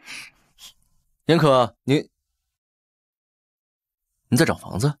严可，你在找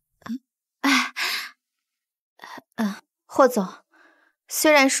房子？霍总，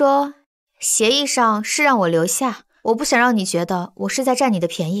虽然说协议上是让我留下，我不想让你觉得我是在占你的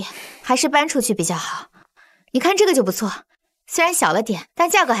便宜，还是搬出去比较好。你看这个就不错，虽然小了点，但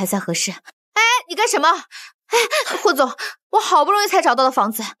价格还算合适。哎，你干什么？哎，霍总，我好不容易才找到的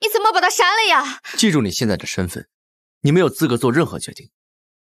房子，你怎么把它删了呀？记住你现在的身份，你没有资格做任何决定。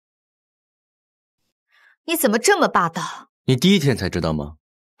你怎么这么霸道？你第一天才知道吗？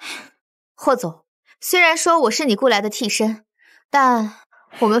霍总，虽然说我是你雇来的替身，但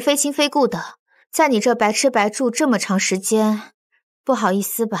我们非亲非故的，在你这白吃白住这么长时间，不好意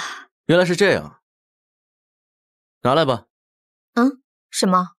思吧？原来是这样，拿来吧。嗯，什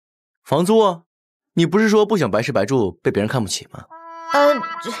么？房租啊，你不是说不想白吃白住被别人看不起吗？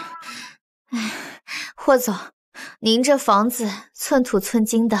霍总，您这房子寸土寸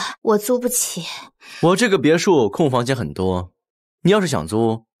金的，我租不起。我这个别墅空房间很多，你要是想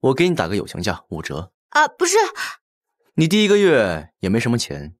租，我给你打个友情价，5折。啊，不是，你第1个月也没什么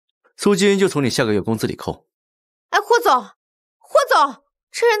钱，租金就从你下个月工资里扣。哎，霍总，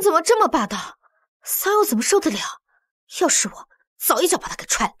这人怎么这么霸道？骚友怎么受得了？要是我，早一脚把他给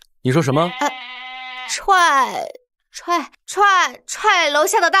踹了。你说什么？踹楼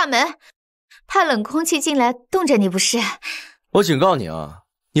下的大门，怕冷空气进来冻着你不是？我警告你啊，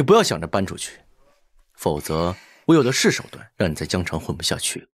你不要想着搬出去，否则我有的是手段让你在江城混不下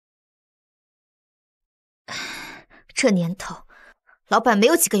去。这年头，老板没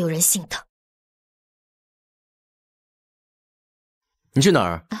有几个有人性的。你去哪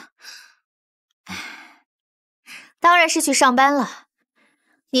儿？当然是去上班了。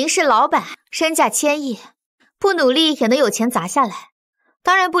您是老板，身价千亿，不努力也能有钱砸下来，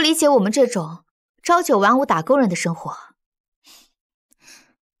当然不理解我们这种朝9晚5打工人的生活。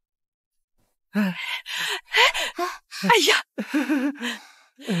哎呀，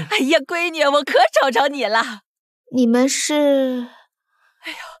闺女，我可找着你了。你们是？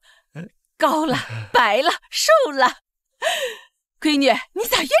哎呦，高了，白了，瘦了。闺女，你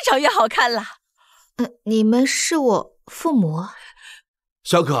咋越长越好看了？你们是我父母？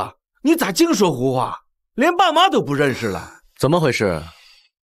小可，你咋净说胡话，连爸妈都不认识了？怎么回事？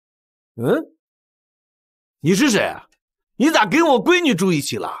你是谁啊？你咋跟我闺女住一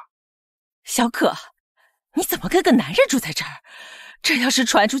起了？小可，你怎么跟个男人住在这儿？这要是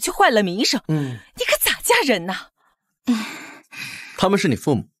传出去坏了名声，你可咋嫁人呢？他们是你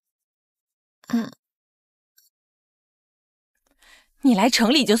父母？你来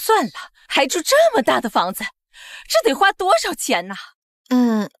城里就算了，还住这么大的房子，这得花多少钱呢？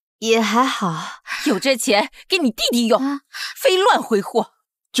也还好，有这钱给你弟弟用，非乱挥霍。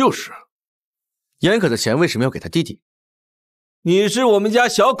就是，严可的钱为什么要给他弟弟？你是我们家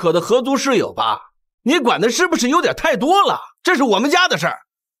小可的合租室友吧？你管的是不是有点太多了？这是我们家的事儿。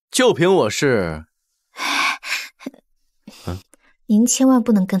就凭我是……您千万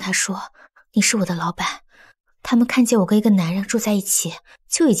不能跟他说你是我的老板。他们看见我跟一个男人住在一起，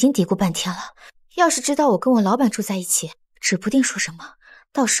就已经嘀咕半天了。要是知道我跟我老板住在一起，指不定说什么，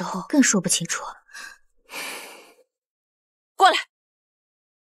到时候更说不清楚。过来。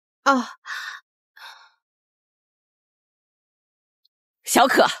小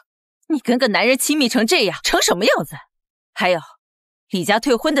可，你跟个男人亲密成这样，成什么样子？还有，李家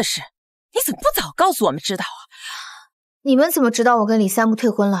退婚的事，你怎么不早告诉我们知道啊？你们怎么知道我跟李三木退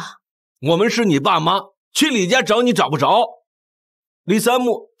婚了？我们是你爸妈，去李家找你找不着，李三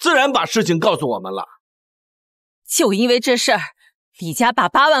木自然把事情告诉我们了。就因为这事儿，李家把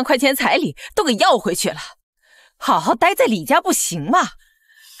8万块钱彩礼都给要回去了。好好待在李家不行吗？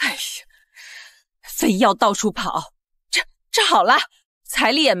哎呀，非要到处跑，这好了，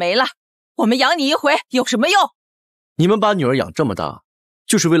彩礼也没了，我们养你一回有什么用？你们把女儿养这么大，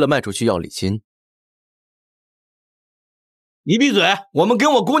就是为了卖出去要礼金。你闭嘴！我们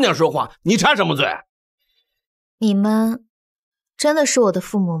跟我姑娘说话，你插什么嘴？你们真的是我的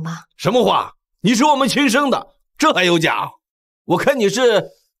父母吗？什么话？你是我们亲生的，这还有假？我看你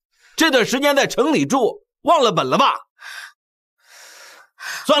是这段时间在城里住，忘了本了吧？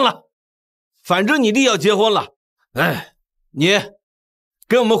算了，反正你弟要结婚了，你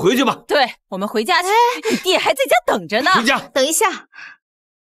跟我们回去吧。对，我们回家去。你弟还在家等着呢。回家。等一下。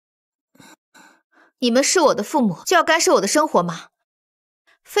你们是我的父母，就要干涉我的生活吗？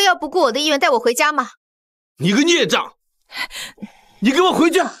非要不顾我的意愿带我回家吗？你个孽障！你给我回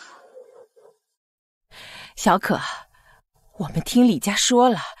去！小可，我们听李家说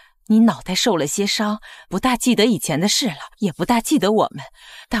了，你脑袋受了些伤，不大记得以前的事了，也不大记得我们。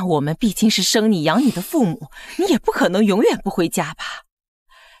但我们毕竟是生你养你的父母，你也不可能永远不回家吧？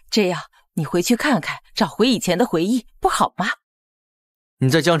这样，你回去看看，找回以前的回忆，不好吗？你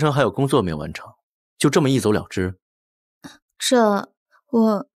在江城还有工作没有完成，就这么一走了之？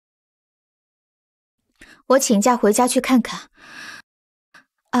我请假回家去看看。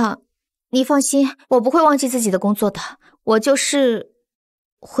啊，你放心，我不会忘记自己的工作的。我就是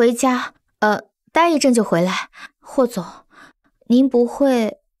回家，待一阵就回来。霍总，您不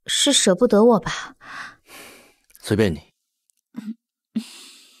会是舍不得我吧？随便你。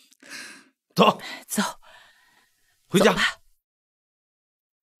走，回家。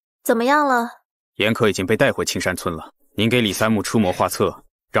怎么样了？严可已经被带回青山村了。您给李三木出谋划策，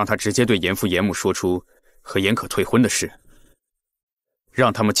让他直接对严父严母说出和严可退婚的事，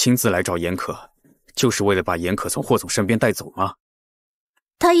让他们亲自来找严可，就是为了把严可从霍总身边带走吗？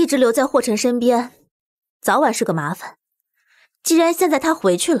他一直留在霍晨身边，早晚是个麻烦。既然现在他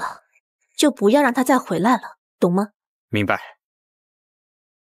回去了，就不要让他再回来了，懂吗？明白。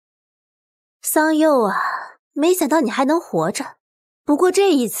桑佑啊，没想到你还能活着。不过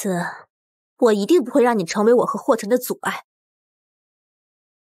这一次，我一定不会让你成为我和霍晨的阻碍。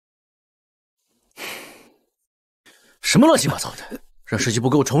什么乱七八糟的！让设计部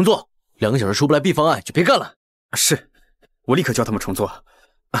给我重做，2个小时出不来 B 方案就别干了。是，我立刻叫他们重做。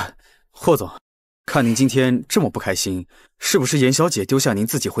霍总，看您今天这么不开心，是不是严小姐丢下您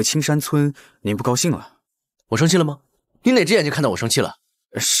自己回青山村，您不高兴了？我生气了吗？你哪只眼睛看到我生气了？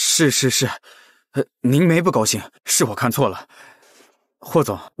是，您没不高兴，是我看错了。霍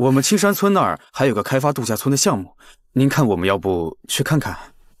总，我们青山村那儿还有个开发度假村的项目，您看我们要不去看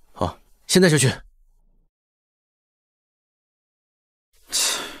看？好，现在就去。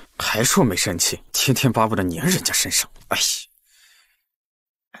还说没生气，天天巴不得粘人家身上。哎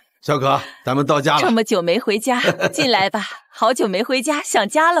呀，小可，咱们到家了。这么久没回家，进来吧。好久没回家，想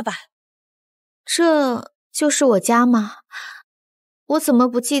家了吧？这就是我家吗？我怎么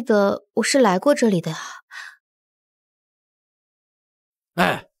不记得我是来过这里的呀？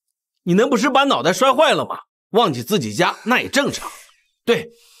哎，你能不是把脑袋摔坏了吗？忘记自己家那也正常。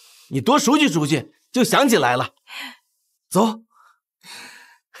对，你多熟悉熟悉，就想起来了。走，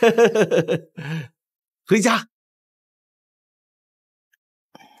回家。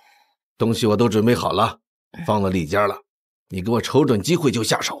东西我都准备好了，放到里间了。你给我瞅准机会就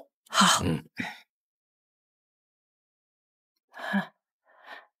下手。好。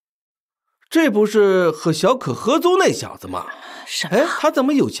这不是和小可合租那小子吗？什么？哎，他怎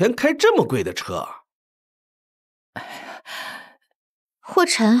么有钱开这么贵的车？霍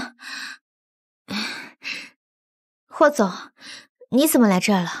晨，霍总，你怎么来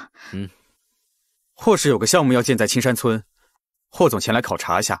这儿了？霍氏有个项目要建在青山村，霍总前来考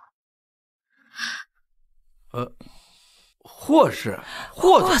察一下。霍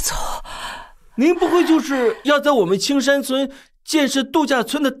总，您不会就是要在我们青山村建设度假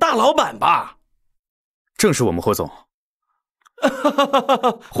村的大老板吧？正是我们霍总。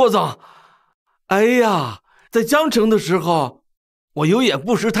霍总，哎呀，在江城的时候，我有眼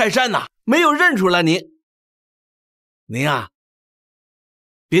不识泰山呐，没有认出来您。您啊，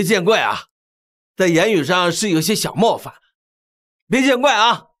别见怪啊，在言语上是有些小冒犯，别见怪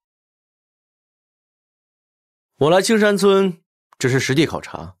啊。我来青山村只是实地考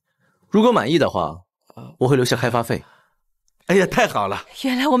察，如果满意的话，我会留下开发费。哎呀，太好了！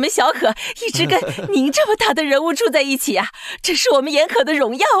原来我们小可一直跟您这么大的人物住在一起啊，这是我们严可的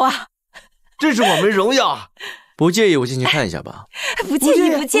荣耀啊！这是我们荣耀啊！不介意我进去看一下吧？不介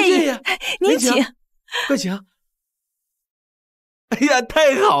意，不介意。您请，快请。哎呀，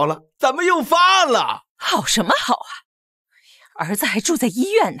太好了，咱们又发了！好什么好啊？儿子还住在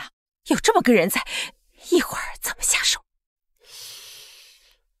医院呢，有这么个人在，一会儿怎么下手？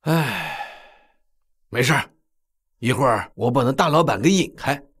哎，没事儿。一会儿我把那大老板给引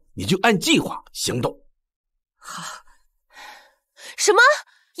开，你就按计划行动。好。什么？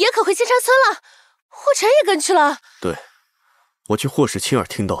严可回青山村了？霍晨也跟去了？对，我去霍氏亲耳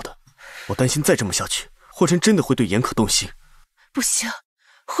听到的。我担心再这么下去，霍晨真的会对严可动心。不行，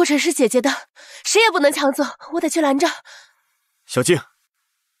霍晨是姐姐的，谁也不能抢走，我得去拦着。小静，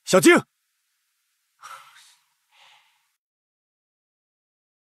小静。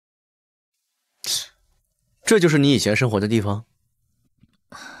这就是你以前生活的地方？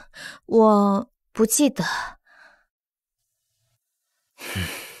我不记得。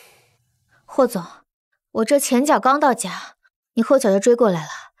霍总，我这前脚刚到家，你后脚就追过来了，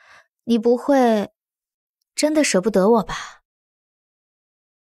你不会真的舍不得我吧？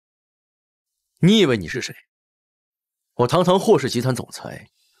你以为你是谁？我堂堂霍氏集团总裁，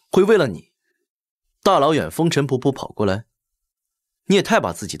会为了你大老远风尘仆仆跑过来？你也太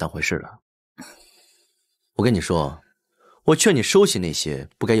把自己当回事了。我跟你说，我劝你收起那些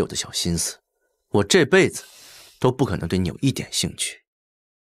不该有的小心思，我这辈子都不可能对你有一点兴趣。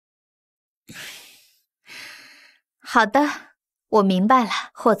好的，我明白了，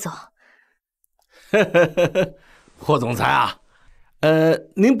霍总。霍总裁啊，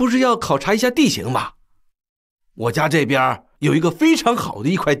您不是要考察一下地形吧？我家这边有一个非常好的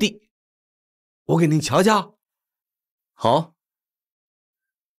一块地，我给您瞧瞧。好。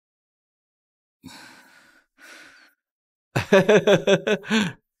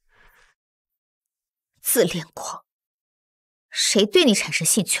自恋狂，谁对你产生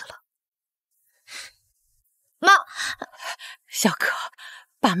兴趣了？妈，小可，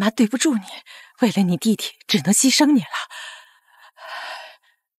爸妈对不住你，为了你弟弟，只能牺牲你了。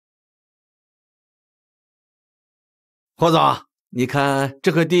霍总，你看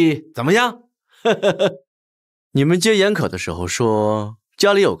这块地怎么样？你们接严可的时候说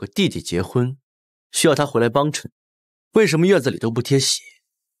家里有个弟弟结婚，需要他回来帮衬，为什么院子里都不贴血？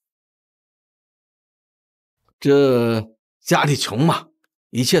这家里穷嘛，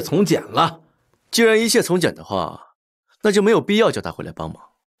一切从简了。既然一切从简的话，那就没有必要叫他回来帮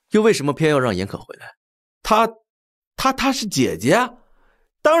忙，又为什么偏要让严可回来？她是姐姐啊，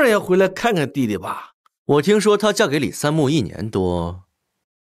当然要回来看看弟弟吧。我听说她嫁给李三木1年多，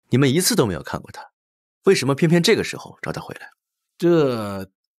你们一次都没有看过她，为什么偏偏这个时候找她回来？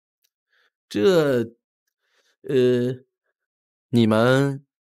你们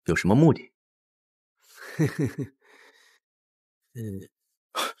有什么目的？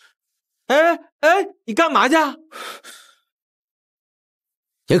你干嘛去？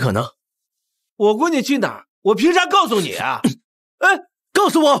严可呢？我闺女去哪儿？我凭啥告诉你啊？告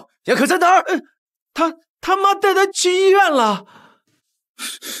诉我，严可在哪儿？他妈带她去医院了。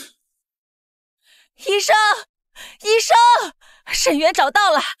医生，医生，肾源找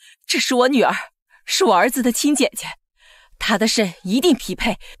到了，这是我女儿，是我儿子的亲姐姐，她的肾一定匹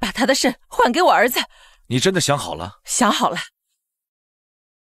配，把她的肾换给我儿子。你真的想好了？想好了。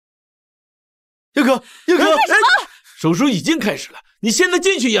严可，干什么？手术已经开始了，你现在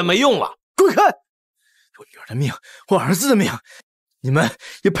进去也没用了，滚开！我女儿的命，我儿子的命，你们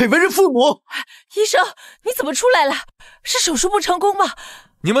也配为人父母？医生，你怎么出来了？是手术不成功吗？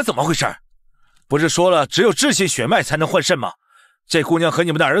你们怎么回事？不是说了只有窒息血脉才能换肾吗？这姑娘和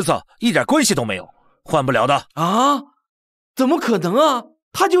你们的儿子一点关系都没有，换不了的。啊？怎么可能啊？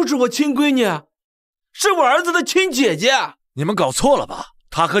她就是我亲闺女，是我儿子的亲姐姐。你们搞错了吧？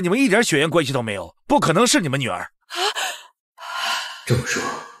她和你们一点血缘关系都没有，不可能是你们女儿。这么说，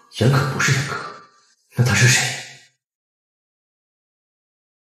严可不是严可，那她是谁？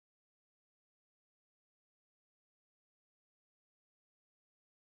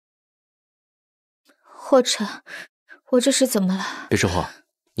霍晨，我这是怎么了？别说话，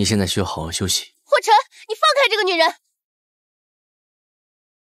你现在需要好好休息。霍晨，你放开这个女人！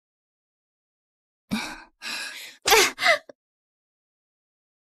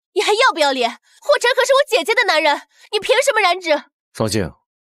你还要不要脸？霍晨可是我姐姐的男人，你凭什么染指？扫兴，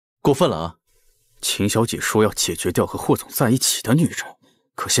过分了啊！秦小姐说要解决掉和霍总在一起的女人，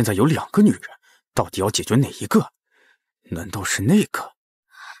可现在有2个女人，到底要解决哪一个？难道是那个？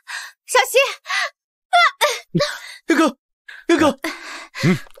小溪，严可，严可，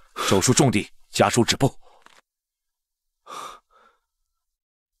手术重地，家属止步。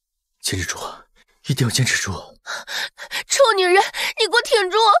坚持住，一定要坚持住！臭女人，你给我挺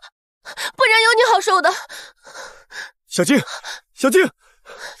住，不然有你好受的。小静，小静，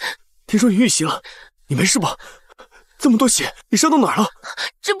听说你遇袭了，你没事吧？这么多血，你伤到哪儿了？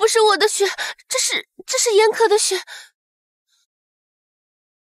这不是我的血，这是严可的血。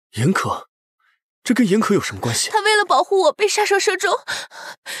严可？这跟严可有什么关系？他为了保护我被杀伤射中，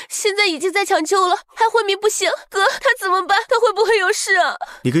现在已经在抢救了，还昏迷不醒。哥，他怎么办？他会不会有事啊？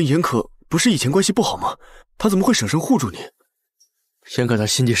你跟严可不是以前关系不好吗？他怎么会省身护住你？严可他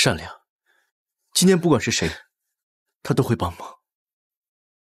心地善良，今天不管是谁，他都会帮忙。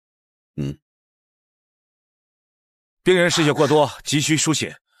病人失血过多，急需输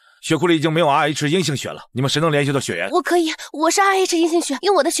血，血库里已经没有 RH 阴性血了，你们谁能联系到血源？我可以，我是 RH 阴性血，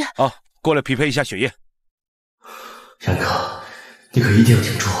用我的血。好，过来匹配一下血液。严可，你可一定要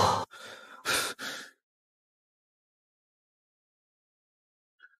挺住啊！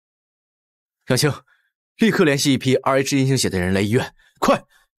杨青，立刻联系一批 RH 阴性血的人来医院，快！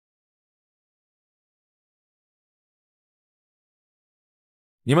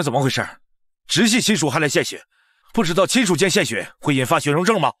你们怎么回事？直系亲属还来献血，不知道亲属间献血会引发血溶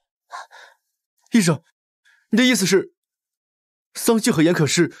症吗？医生，你的意思是，桑季和严可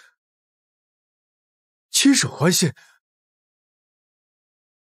是亲属关系？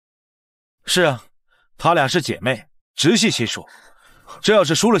是啊，她俩是姐妹，直系亲属。这要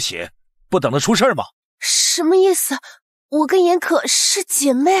是输了血，不等着出事吗？什么意思？我跟严可是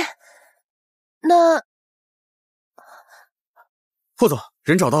姐妹？那……霍总，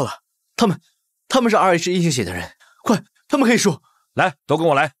人找到了，他们是 RH 阴性血的人，快，他们可以说。来，都跟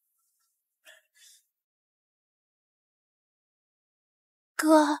我来。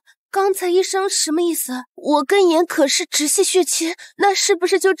哥，刚才医生什么意思？我跟严可是直系血亲，那是不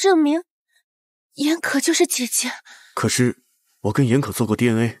是就证明严可就是姐姐？可是我跟严可做过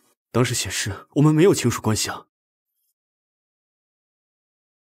DNA， 当时显示我们没有亲属关系啊。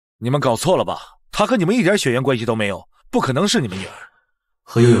你们搞错了吧？她和你们一点血缘关系都没有，不可能是你们女儿。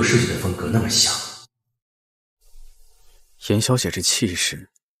和悠悠设计的风格那么像。严小姐这气势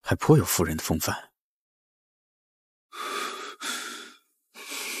还颇有夫人的风范。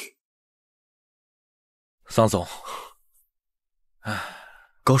桑总，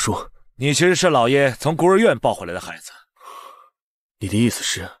高叔，你其实是老爷从孤儿院抱回来的孩子。你的意思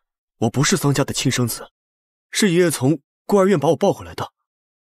是，我不是桑家的亲生子，是爷爷从孤儿院把我抱回来的？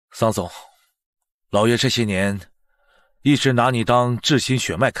桑总，老爷这些年一直拿你当至亲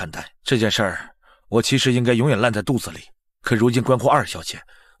血脉看待，这件事儿我其实应该永远烂在肚子里，可如今关乎二小姐，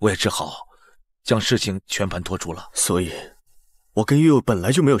我也只好将事情全盘托出了。所以，我跟悠悠本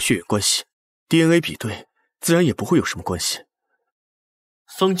来就没有血缘关系 ，DNA 比对自然也不会有什么关系。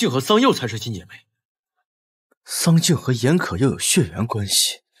桑静和桑佑才是亲姐妹，桑静和严可又有血缘关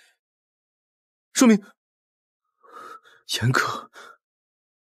系，说明严可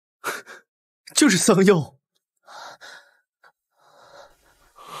就是桑佑。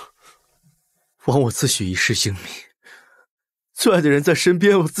枉我自诩一世英名，最爱的人在身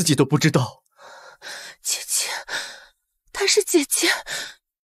边，我自己都不知道。姐姐，她是姐姐，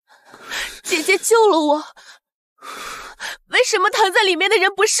姐姐救了我。为什么躺在里面的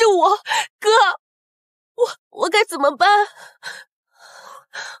人不是我？哥，我该怎么办？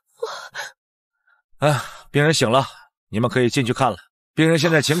病人醒了，你们可以进去看了。病人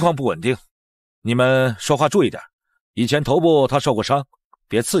现在情况不稳定，你们说话注意点。以前头部他受过伤，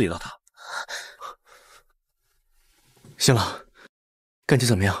别刺激到他。行了，感觉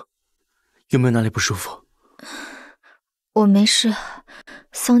怎么样？有没有哪里不舒服？我没事。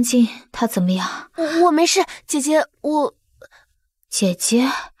桑静她怎么样？我没事，姐姐，姐姐。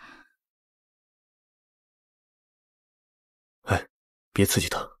哎，别刺激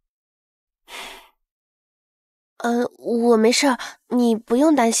她。我没事，你不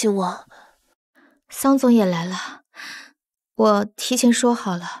用担心我。桑总也来了，我提前说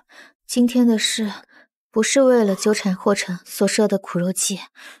好了，今天的事不是为了纠缠霍成所设的苦肉计。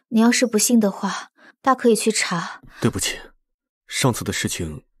你要是不信的话，大可以去查。对不起，上次的事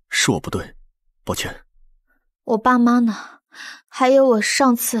情是我不对，抱歉。我爸妈呢？还有我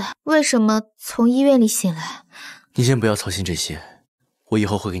上次为什么从医院里醒来？你先不要操心这些，我以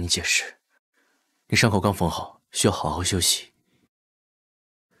后会给你解释。你伤口刚缝好，需要好好休息。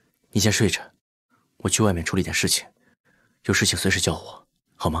你先睡着，我去外面处理点事情，有事情随时叫我，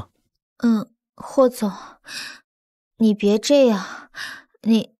好吗？霍总，你别这样，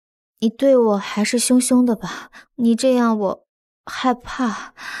你对我还是凶凶的吧，你这样我害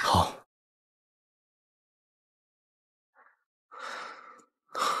怕。好。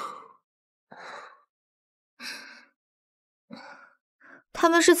他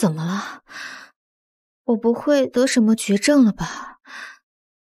们是怎么了？我不会得什么绝症了吧？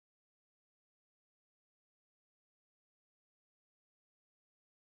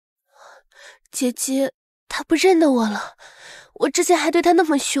姐姐，她不认得我了。我之前还对她那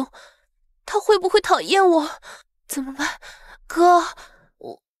么凶，她会不会讨厌我？怎么办？哥，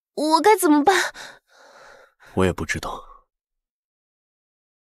我该怎么办？我也不知道。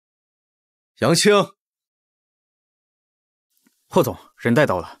杨青，霍总，人带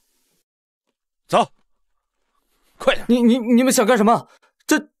到了。走，快点！你们想干什么？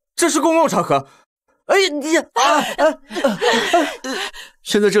这是公共场合。哎呀！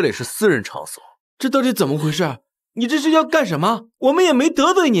现在这里是私人场所，这到底怎么回事？你这是要干什么？我们也没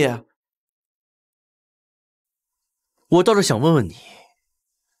得罪你。我倒是想问问你，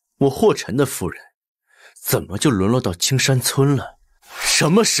我霍晨的夫人怎么就沦落到青山村了？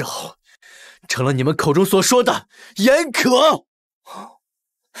什么时候成了你们口中所说的严可？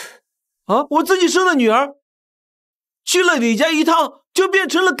啊！我自己生的女儿，去了李家一趟，就变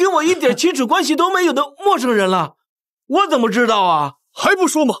成了跟我一点亲属关系都没有的陌生人了。我怎么知道啊？还不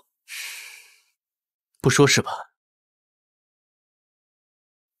说吗？不说是吧？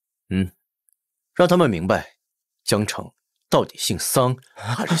让他们明白江城到底姓桑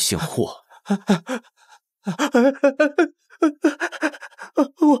还是姓霍。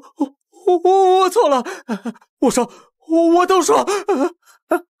我错了，我都说。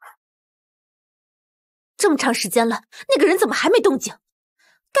这么长时间了，那个人怎么还没动静？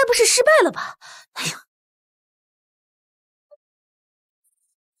该不是失败了吧？哎呀！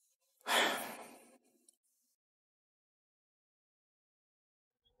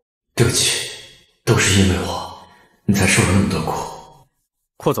对不起，都是因为我，你才受了那么多苦。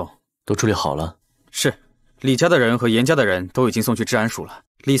霍总，都处理好了？是，李家的人和严家的人都已经送去治安署了。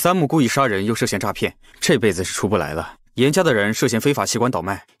李三木故意杀人又涉嫌诈骗，这辈子是出不来了。严家的人涉嫌非法器官倒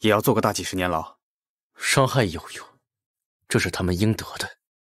卖，也要坐个大几10年牢。伤害悠悠，这是他们应得的。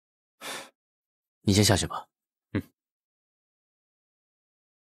你先下去吧。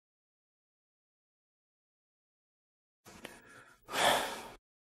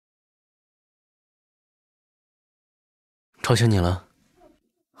吵醒你了？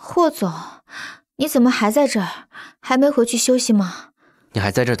霍总，你怎么还在这儿？还没回去休息吗？你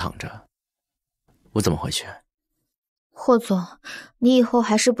还在这儿躺着，我怎么回去？霍总，你以后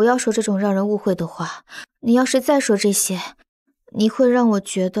还是不要说这种让人误会的话。你要是再说这些，你会让我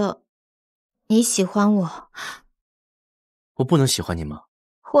觉得你喜欢我。我不能喜欢你吗？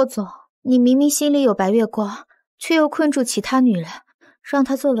霍总，你明明心里有白月光，却又困住其他女人，让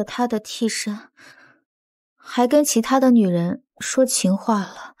她做了他的替身，还跟其他的女人说情话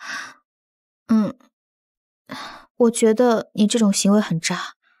了。我觉得你这种行为很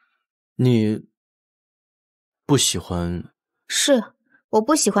渣。你不喜欢？是，我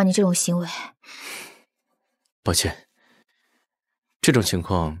不喜欢你这种行为。抱歉，这种情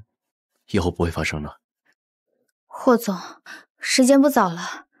况以后不会发生了。霍总，时间不早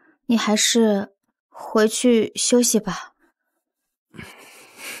了，你还是回去休息吧。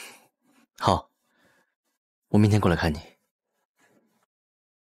好，我明天过来看你。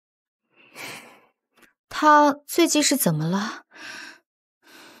他最近是怎么了？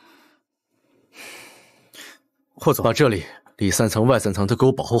霍总，把这里里3层外3层都给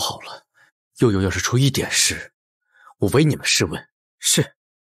我保护好了。悠悠要是出一点事，我唯你们是问。是。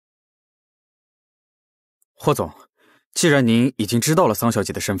霍总，既然您已经知道了桑小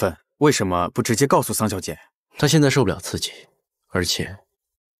姐的身份，为什么不直接告诉桑小姐？她现在受不了刺激，而且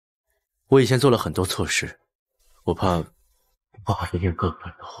我以前做了很多错事，我怕把这件哥哥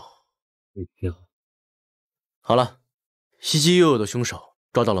的后毁掉。好了，袭击悠悠的凶手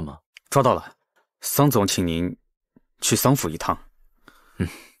抓到了吗？抓到了。桑总请您去桑府一趟。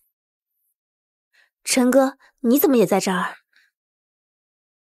陈哥，你怎么也在这儿？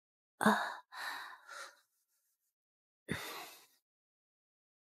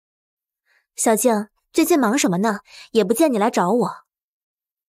小静，最近忙什么呢？也不见你来找我。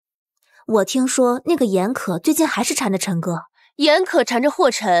我听说那个严可最近还是缠着陈哥。严可缠着霍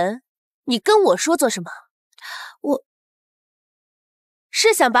晨，你跟我说做什么？我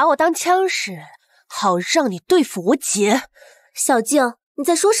是想把我当枪使，好让你对付我姐。小静，你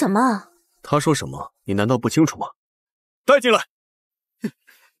在说什么？他说什么？你难道不清楚吗？带进来。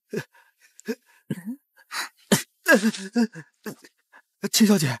秦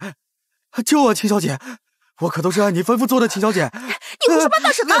小姐，救我！秦小姐，我可都是按你吩咐做的。秦小姐，你胡说八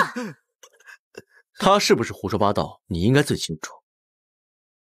道什么？他是不是胡说八道，你应该最清楚。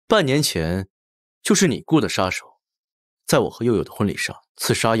半年前，就是你雇的杀手，在我和悠悠的婚礼上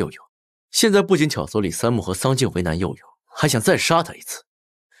刺杀悠悠。现在不仅挑唆李三木和桑静为难悠悠，还想再杀他一次。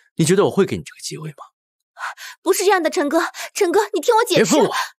你觉得我会给你这个机会吗？不是这样的，陈哥，陈哥，你听我解释。别碰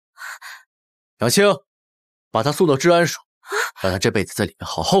我！杨青，把他送到治安署，让他这辈子在里面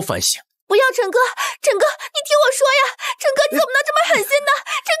好好反省。不要，陈哥，陈哥，你听我说呀，陈哥，你怎么能这么狠心呢？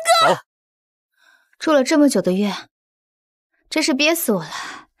陈哥，走。住了这么久的院，真是憋死我了。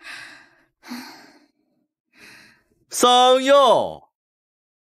桑佑，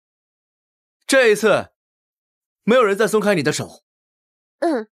这一次没有人再松开你的手。